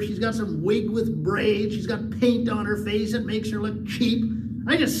feather. She's got some wig with braids. She's got paint on her face that makes her look cheap.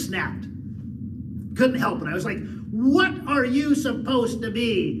 I just snapped. Couldn't help it. I was like, what are you supposed to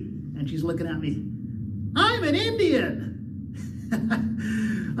be? And she's looking at me. I'm an Indian.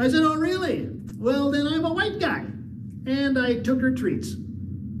 I said, oh, really? Well, then I'm a white guy. And I took her treats.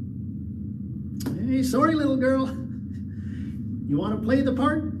 Hey, sorry, little girl. You want to play the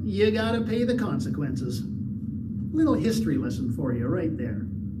part? You got to pay the consequences. Little history lesson for you right there.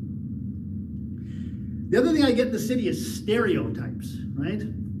 The other thing I get in the city is stereotypes, right?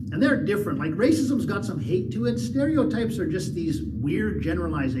 And they're different. Like racism's got some hate to it. Stereotypes are just these weird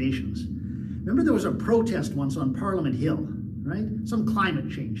generalizations. Remember there was a protest once on Parliament Hill, right? Some climate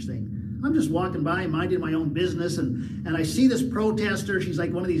change thing. I'm just walking by, minding my own business, and I see this protester. She's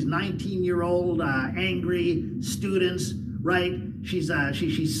like one of these 19-year-old angry students, right? She's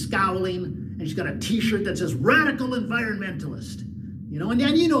scowling. And she's got a t-shirt that says radical environmentalist, you know, and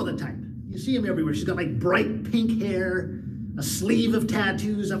you know the type. You see them everywhere. She's got like bright pink hair, a sleeve of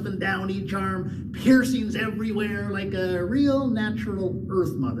tattoos up and down each arm, piercings everywhere, like a real natural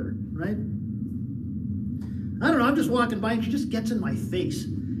earth mother, right? I don't know, I'm just walking by and she just gets in my face.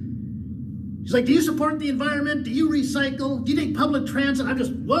 She's like, do you support the environment? Do you recycle? Do you take public transit? I'm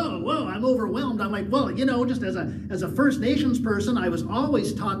just, whoa, I'm overwhelmed. I'm like, well, you know, just as a First Nations person, I was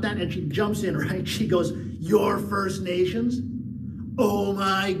always taught that. And she jumps in, right? She goes, you're First Nations? Oh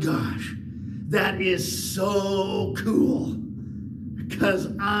my gosh, that is so cool because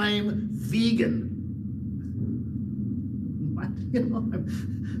I'm vegan. What? You know, I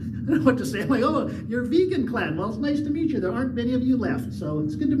don't know what to say. I'm like, oh, you're vegan clan. Well, it's nice to meet you. There aren't many of you left, so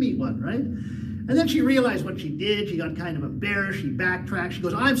it's good to meet one, right? And then she realized what she did. She got kind of embarrassed. She backtracked. She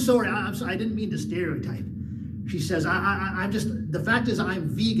goes, I'm sorry. I didn't mean to stereotype. She says, I'm just, the fact is I'm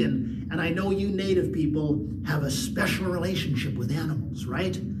vegan, and I know you Native people have a special relationship with animals,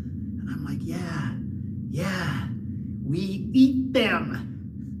 right? And I'm like, yeah, we eat them.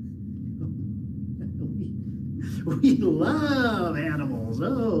 We love animals.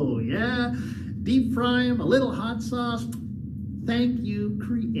 Oh, yeah. Deep fry them, a little hot sauce. Thank you,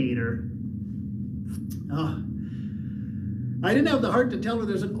 Creator. Oh. I didn't have the heart to tell her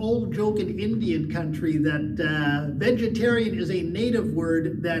there's an old joke in Indian country that vegetarian is a native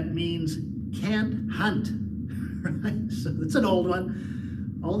word that means can't hunt. Right? So it's an old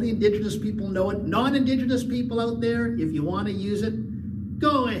one. All the Indigenous people know it. Non-Indigenous people out there, if you want to use it,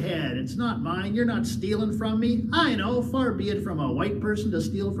 go ahead. It's not mine. You're not stealing from me. I know, far be it from a white person to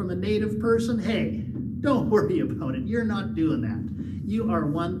steal from a Native person. Hey, don't worry about it. You're not doing that. You are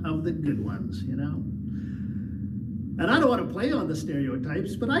one of the good ones, you know? And I don't want to play on the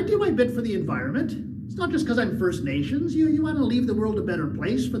stereotypes, but I do my bit for the environment. It's not just because I'm First Nations. You want to leave the world a better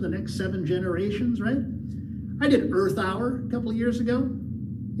place for the next 7 generations, right? I did Earth Hour a couple of years ago.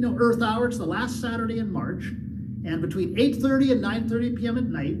 You know, Earth Hour, it's the last Saturday in March, and between 8:30 and 9:30 p.m. at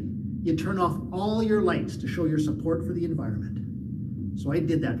night, you turn off all your lights to show your support for the environment. So I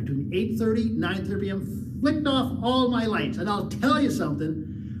did that between 8:30 and 9:30 p.m., flicked off all my lights, and I'll tell you something,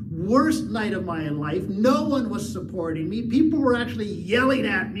 worst night of my life, no one was supporting me. People were actually yelling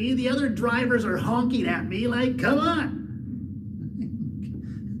at me. The other drivers are honking at me like, come on.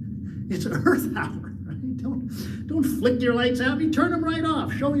 It's Earth Hour. Don't flick your lights at me, turn them right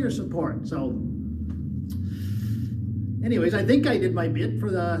off, show your support. So anyways, I think I did my bit for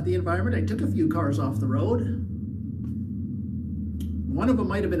the environment. I took a few cars off the road. One of them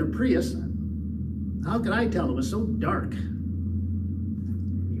might have been a Prius. How could I tell? It was so dark.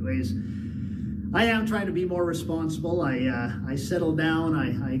 Anyways, I am trying to be more responsible. I settled down,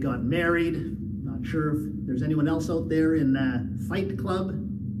 I got married. Not sure if there's anyone else out there in Fight Club.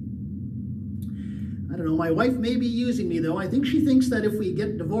 I don't know, my wife may be using me though. I think she thinks that if we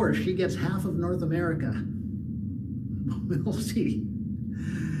get divorced, she gets half of North America. We'll see.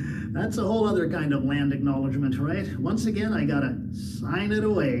 That's a whole other kind of land acknowledgement, right? Once again, I gotta sign it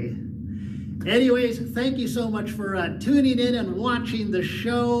away. Anyways, thank you so much for tuning in and watching the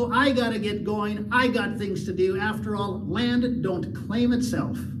show. I gotta get going. I got things to do. After all, land don't claim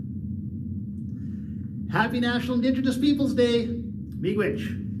itself. Happy National Indigenous Peoples Day.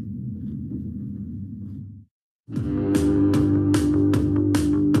 Miigwech.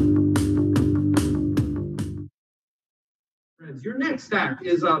 Your next act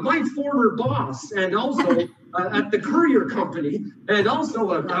is my former boss and also at the courier company, and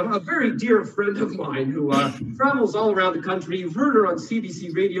also a very dear friend of mine who travels all around the country. You've heard her on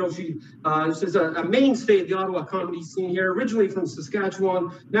CBC radio. She's a mainstay of the Ottawa comedy scene here, originally from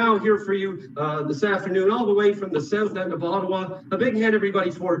Saskatchewan, now here for you this afternoon, all the way from the south end of Ottawa. A big hand, everybody,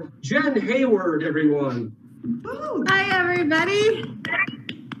 for Jen Hayward, everyone. Hi, everybody.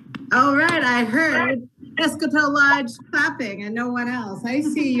 All right, I heard Escoto Lodge clapping and no one else. I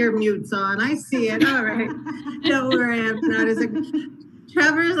see your mutes on. I see it. All right. Don't worry. I'm not as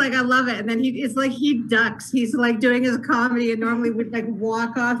Trevor's like, I love it. And then it's like he ducks. He's like doing his comedy and normally would like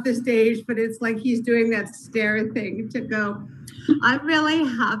walk off the stage, but it's like he's doing that stare thing to go. I'm really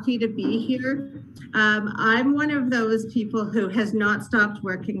happy to be here. I'm one of those people who has not stopped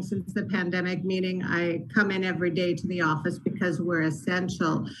working since the pandemic, meaning I come in every day to the office because we're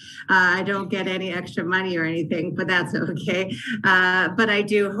essential. I don't get any extra money or anything, but that's okay. But I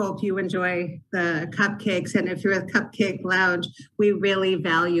do hope you enjoy the cupcakes. And if you're at Cupcake Lounge, we really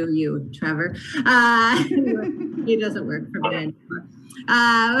value you, Trevor. He doesn't work for me anymore.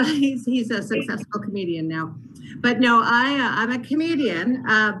 He's a successful comedian now. But no, I'm a comedian,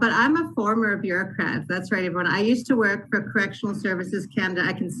 but I'm a former bureaucrat. That's right, everyone. I used to work for Correctional Services Canada.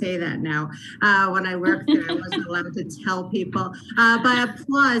 I can say that now. When I worked there, I wasn't allowed to tell people. By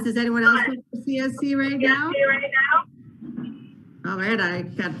applause, does anyone else like the CSC right now? All right, I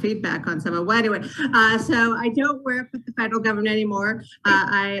got feedback on someone. Well, anyway, so I don't work with the federal government anymore.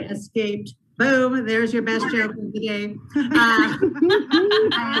 I escaped. Boom, there's your best joke of the day.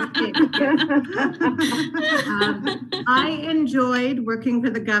 I enjoyed working for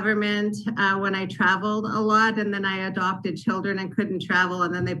the government when I traveled a lot, and then I adopted children and couldn't travel,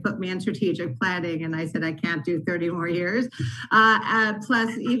 and then they put me in strategic planning, and I said I can't do 30 more years.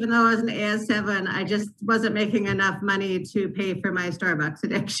 Plus, even though I was an AS7, I just wasn't making enough money to pay for my Starbucks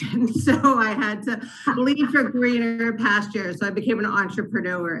addiction. So I had to leave for greener pastures. So I became an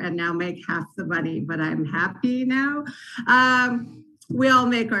entrepreneur and now make half the money, but I'm happy now. We all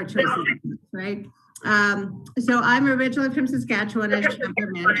make our choices, right? So I'm originally from Saskatchewan, as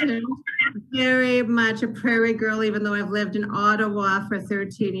Trevor mentioned. Very much a prairie girl, even though I've lived in Ottawa for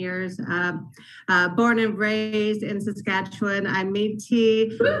 13 years. Born and raised in Saskatchewan. I'm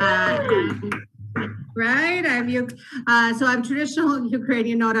Métis. Right, so I'm traditional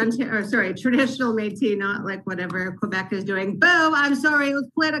Ukrainian, not traditional Métis, not like whatever Quebec is doing. Boom! I'm sorry, it was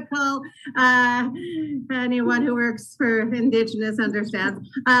political. Anyone who works for Indigenous understands.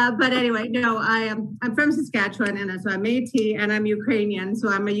 But anyway, no, I'm from Saskatchewan, and so I'm Métis, and I'm Ukrainian, so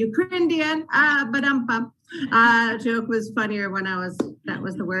I'm a Ukrainian. Joke was funnier when that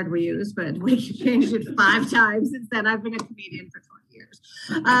was the word we used, but we changed it 5 times since then. I've been a comedian for 20 years.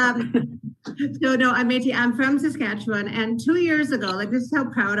 So no, I'm from Saskatchewan, and 2 years ago, like this is how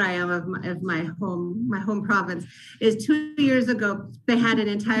proud I am of my home province, is 2 years ago, they had an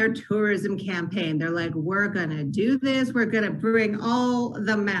entire tourism campaign. They're like, we're gonna do this, we're gonna bring all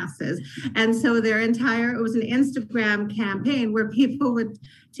the masses. And so it was an Instagram campaign where people would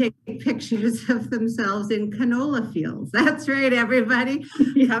take pictures of themselves in canola fields. That's right, everybody.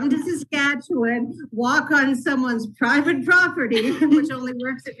 Come to Saskatchewan, walk on someone's private property, which only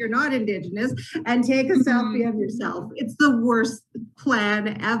works if you're not Indigenous, and take a selfie of yourself. It's the worst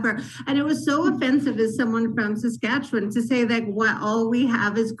plan ever. And it was so offensive as someone from Saskatchewan to say that all we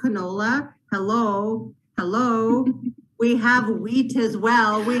have is canola. Hello. We have wheat as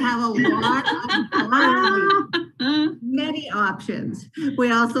well. We have a lot of barley. Many options.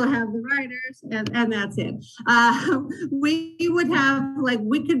 We also have the riders, and that's it. We would have,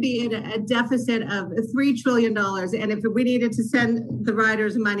 we could be in a deficit of $3 trillion. And if we needed to send the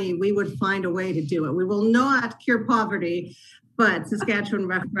riders money, we would find a way to do it. We will not cure poverty, but Saskatchewan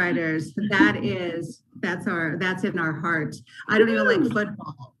Rough Riders, that's in our heart. I don't even like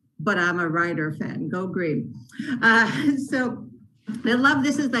football, but I'm a Rider fan. Go Green. So I love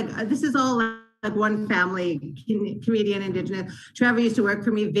this is all like one family, comedian, Indigenous. Trevor used to work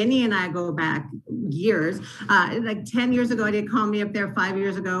for me. Vinny and I go back years. Like 10 years ago, they called me up there. 5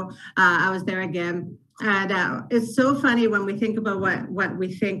 years ago, I was there again. And it's so funny when we think about what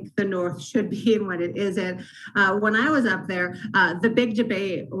we think the North should be and what it isn't. When I was up there, the big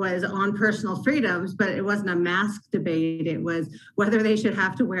debate was on personal freedoms, but it wasn't a mask debate. It was whether they should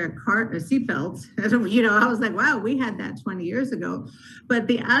have to wear seatbelts. I was like, wow, we had that 20 years ago. But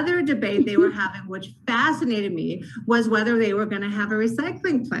the other debate they were having, which fascinated me, was whether they were going to have a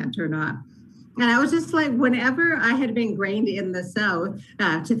recycling plant or not. And I was just like, whenever I had been ingrained in the South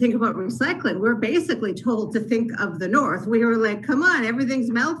to think about recycling, we're basically told to think of the North. We were like, come on, everything's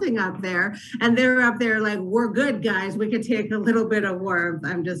melting up there. And they're up there like, we're good, guys. We could take a little bit of warmth.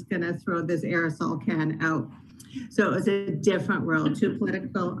 I'm just going to throw this aerosol can out. So it was a different world. Too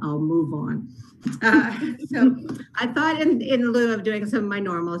political, I'll move on. So I thought in lieu of doing some of my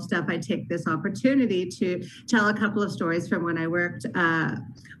normal stuff, I'd take this opportunity to tell a couple of stories from when I worked.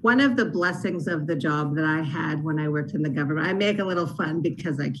 One of the blessings of the job that I had when I worked in the government, I make a little fun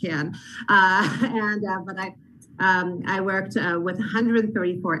because I can, I worked with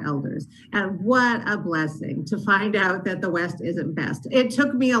 134 elders, and what a blessing to find out that the West isn't best. It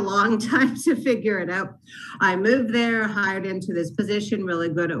took me a long time to figure it out. I moved there, hired into this position, really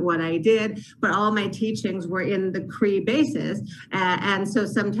good at what I did, but all my teachings were in the Cree basis. And so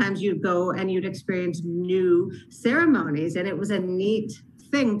sometimes you'd go and you'd experience new ceremonies, and it was a neat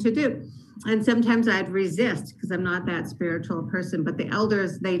thing to do. And sometimes I'd resist because I'm not that spiritual person, but the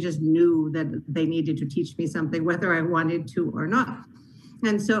elders, they just knew that they needed to teach me something, whether I wanted to or not.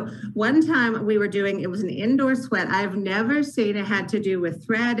 And so one time it was an indoor sweat. I've never seen it. Had to do with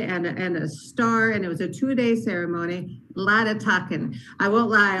thread and a star, and it was a 2-day ceremony. A lot of tucking. I won't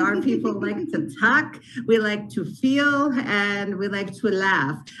lie, our people like to tuck, we like to feel, and we like to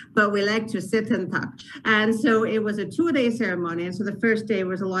laugh, but we like to sit and tuck. And so it was a 2-day ceremony. And so the first day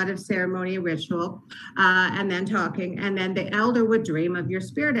was a lot of ceremony, ritual, and then talking. And then the elder would dream of your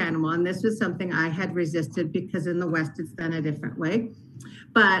spirit animal. And this was something I had resisted because in the West, it's done a different way.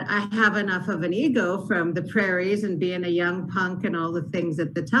 But I have enough of an ego from the prairies and being a young punk and all the things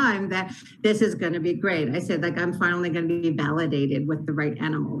at the time that this is going to be great. I said, I'm finally going to be validated with the right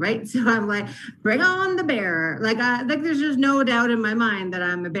animal, right? So I'm like, bring on the bear. There's just no doubt in my mind that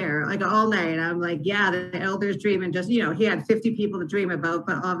I'm a bear. All night, I'm like, yeah, the elder's dream, and just, he had 50 people to dream about,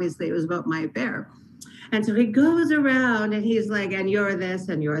 but obviously it was about my bear. And so he goes around and he's like, and you're this,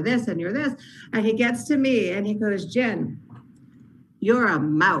 and you're this, and you're this. And he gets to me and he goes, Jen, you're a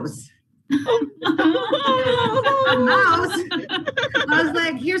mouse. A mouse? I was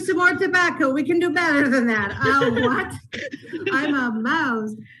like, here's some more tobacco. We can do better than that. What? I'm a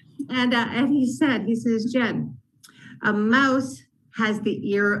mouse. And he says, Jen, a mouse has the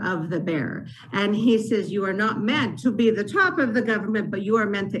ear of the bear. And he says, you are not meant to be the top of the government, but you are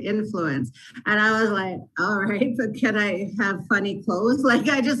meant to influence. And I was like, all right, but can I have funny clothes?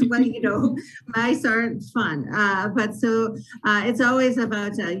 I just want, mice aren't fun. But so it's always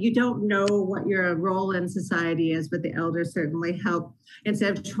about, you don't know what your role in society is, but the elders certainly help.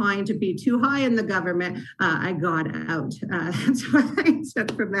 Instead of trying to be too high in the government, I got out. That's what I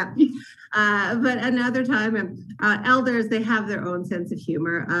took from that. But another time, elders, they have their own sense of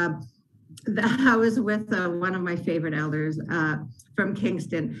humor. I was with one of my favorite elders from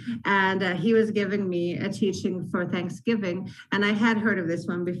Kingston, and he was giving me a teaching for Thanksgiving. And I had heard of this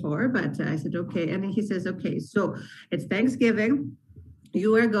one before, but I said, okay. And he says, okay, so it's Thanksgiving.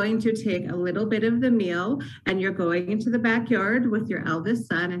 you are going to take a little bit of the meal and you're going into the backyard with your eldest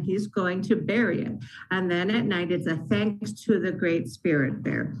son and he's going to bury it. And then at night, it's a thanks to the Great Spirit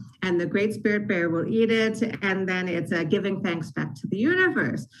Bear. And the Great Spirit Bear will eat it. And then it's a giving thanks back to the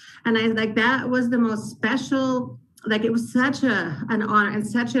universe. And I like, that was the most special, like it was such an honor and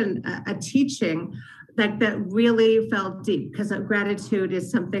such a teaching like that really felt deep, because gratitude is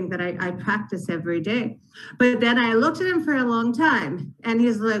something that I practice every day. But then I looked at him for a long time and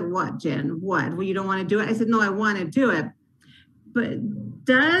he's like, what, Jen, what? Well, you don't want to do it? I said, no, I want to do it. But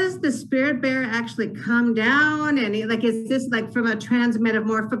does the spirit bear actually come down? And is this like from a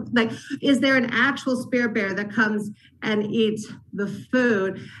transmetamorphic, like, is there an actual spirit bear that comes and eats the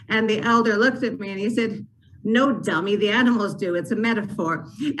food? And the elder looked at me and he said, no, dummy, the animals do. It's a metaphor.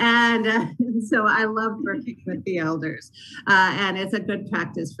 And so I love working with the elders. And it's a good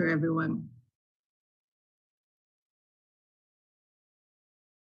practice for everyone.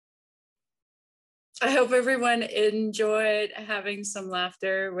 I hope everyone enjoyed having some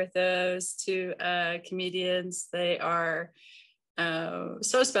laughter with those two comedians. They are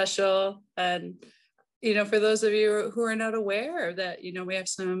so special. And, for those of you who are not aware that, we have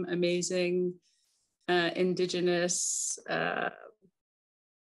some amazing Indigenous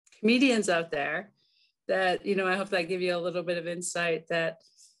comedians out there that, I hope that give you a little bit of insight that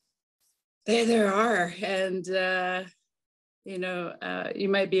there are. And, you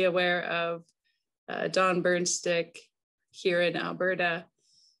might be aware of Don Burnstick here in Alberta,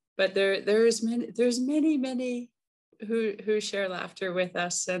 but there's many who share laughter with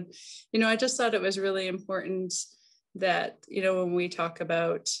us. And, I just thought it was really important that, when we talk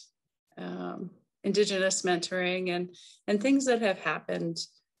about Indigenous mentoring and things that have happened,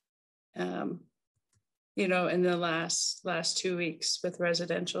 in the last 2 weeks with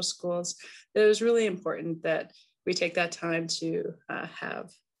residential schools, it was really important that we take that time to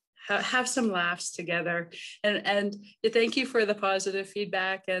have some laughs together. And thank you for the positive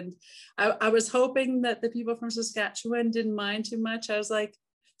feedback. And I was hoping that the people from Saskatchewan didn't mind too much. I was like,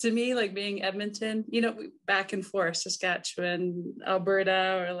 to me, like being Edmonton, back and forth, Saskatchewan,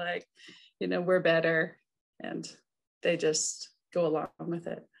 Alberta, or like, we're better, and they just go along with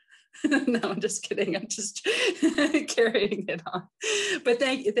it. No, I'm just kidding. I'm just carrying it on. But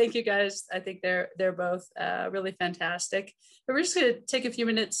thank you guys. I think they're both really fantastic. But we're just going to take a few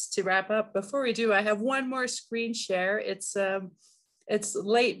minutes to wrap up. Before we do, I have one more screen share. It's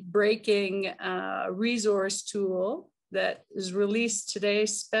late breaking resource tool that is released today,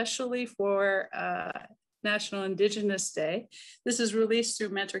 especially for National Indigenous Day. This is released through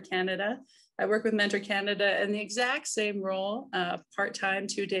Mentor Canada. I work with Mentor Canada in the exact same role, part-time,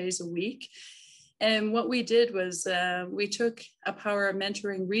 2 days a week. And what we did was we took a Power of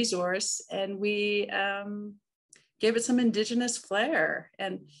Mentoring resource and we gave it some Indigenous flair.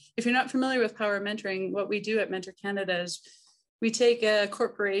 And if you're not familiar with Power of Mentoring, what we do at Mentor Canada is we take a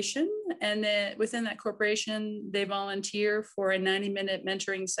corporation, and then within that corporation, they volunteer for a 90-minute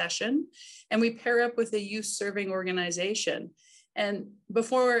mentoring session, and we pair up with a youth serving organization. And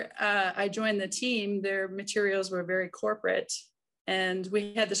before I joined the team, their materials were very corporate, and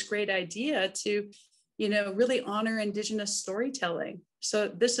we had this great idea to, really honor Indigenous storytelling. So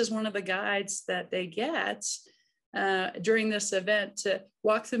this is one of the guides that they get during this event to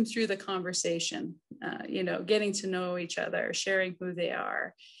walk them through the conversation, getting to know each other, sharing who they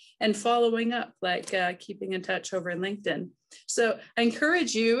are, and following up, like keeping in touch over LinkedIn. So I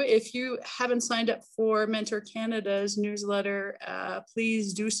encourage you, if you haven't signed up for Mentor Canada's newsletter,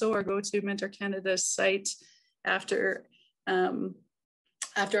 please do so, or go to Mentor Canada's site after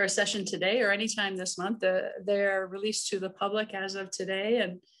our session today or anytime this month. They're released to the public as of today,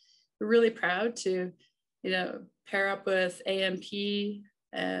 and we're really proud to, pair up with AMP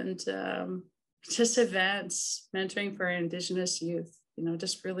and just advance mentoring for Indigenous youth,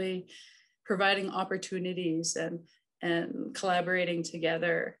 just really providing opportunities and collaborating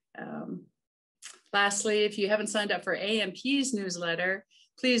together. Lastly, if you haven't signed up for AMP's newsletter,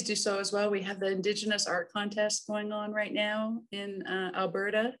 please do so as well. We have the Indigenous Art Contest going on right now in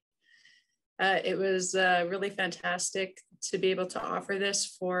Alberta. It was really fantastic to be able to offer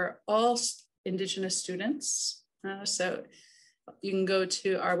this for all Indigenous students. So you can go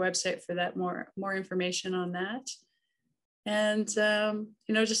to our website for that more information on that. And,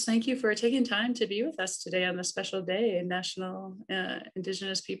 just thank you for taking time to be with us today on this special day, National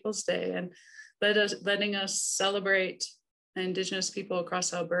Indigenous Peoples Day, and letting us celebrate Indigenous people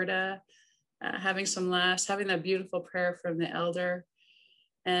across Alberta, having some laughs, having that beautiful prayer from the elder.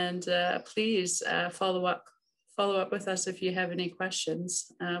 And please follow up with us if you have any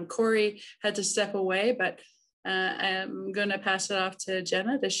questions. Corey had to step away, but I'm going to pass it off to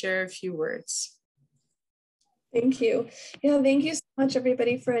Jenna to share a few words. Thank you. Yeah, thank you so much,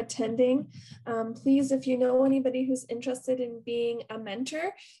 everybody, for attending. Please, if you know anybody who's interested in being a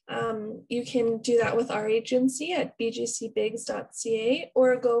mentor, you can do that with our agency at bgcbigs.ca,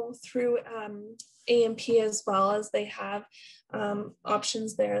 or go through AMP as well, as they have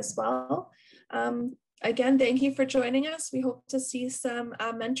options there as well. Again, thank you for joining us. We hope to see some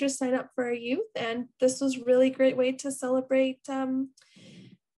mentors sign up for our youth, and this was really a great way to celebrate a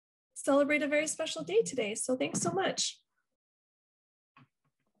very special day today. So thanks so much.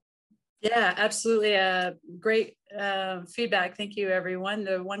 Yeah, absolutely. Great feedback. Thank you, everyone.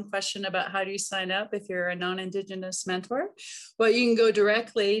 The one question about how do you sign up if you're a non-Indigenous mentor? Well, you can go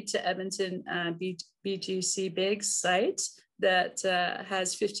directly to Edmonton BGC Big's site that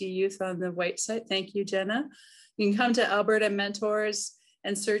has 50 youth on the white site. Thank you, Jenna. You can come to Alberta Mentors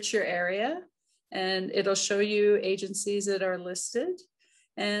and search your area, and it'll show you agencies that are listed.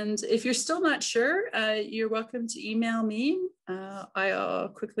 And if you're still not sure, you're welcome to email me. I'll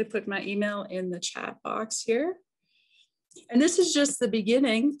quickly put my email in the chat box here. And this is just the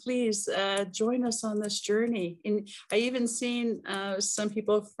beginning. Please join us on this journey. And I even seen some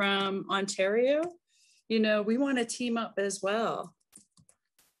people from Ontario. You know, we want to team up as well.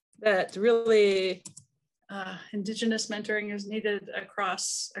 That really Indigenous mentoring is needed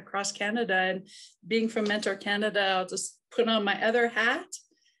across Canada. And being from Mentor Canada, I'll just put on my other hat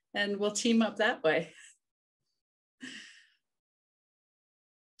and we'll team up that way.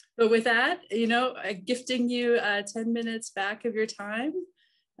 But with that, you know, gifting you 10 minutes back of your time.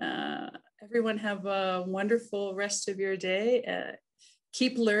 Everyone have a wonderful rest of your day.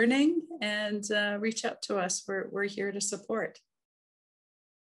 Keep learning and reach out to us. We're here to support.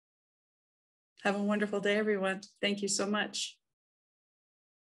 Have a wonderful day, everyone. Thank you so much.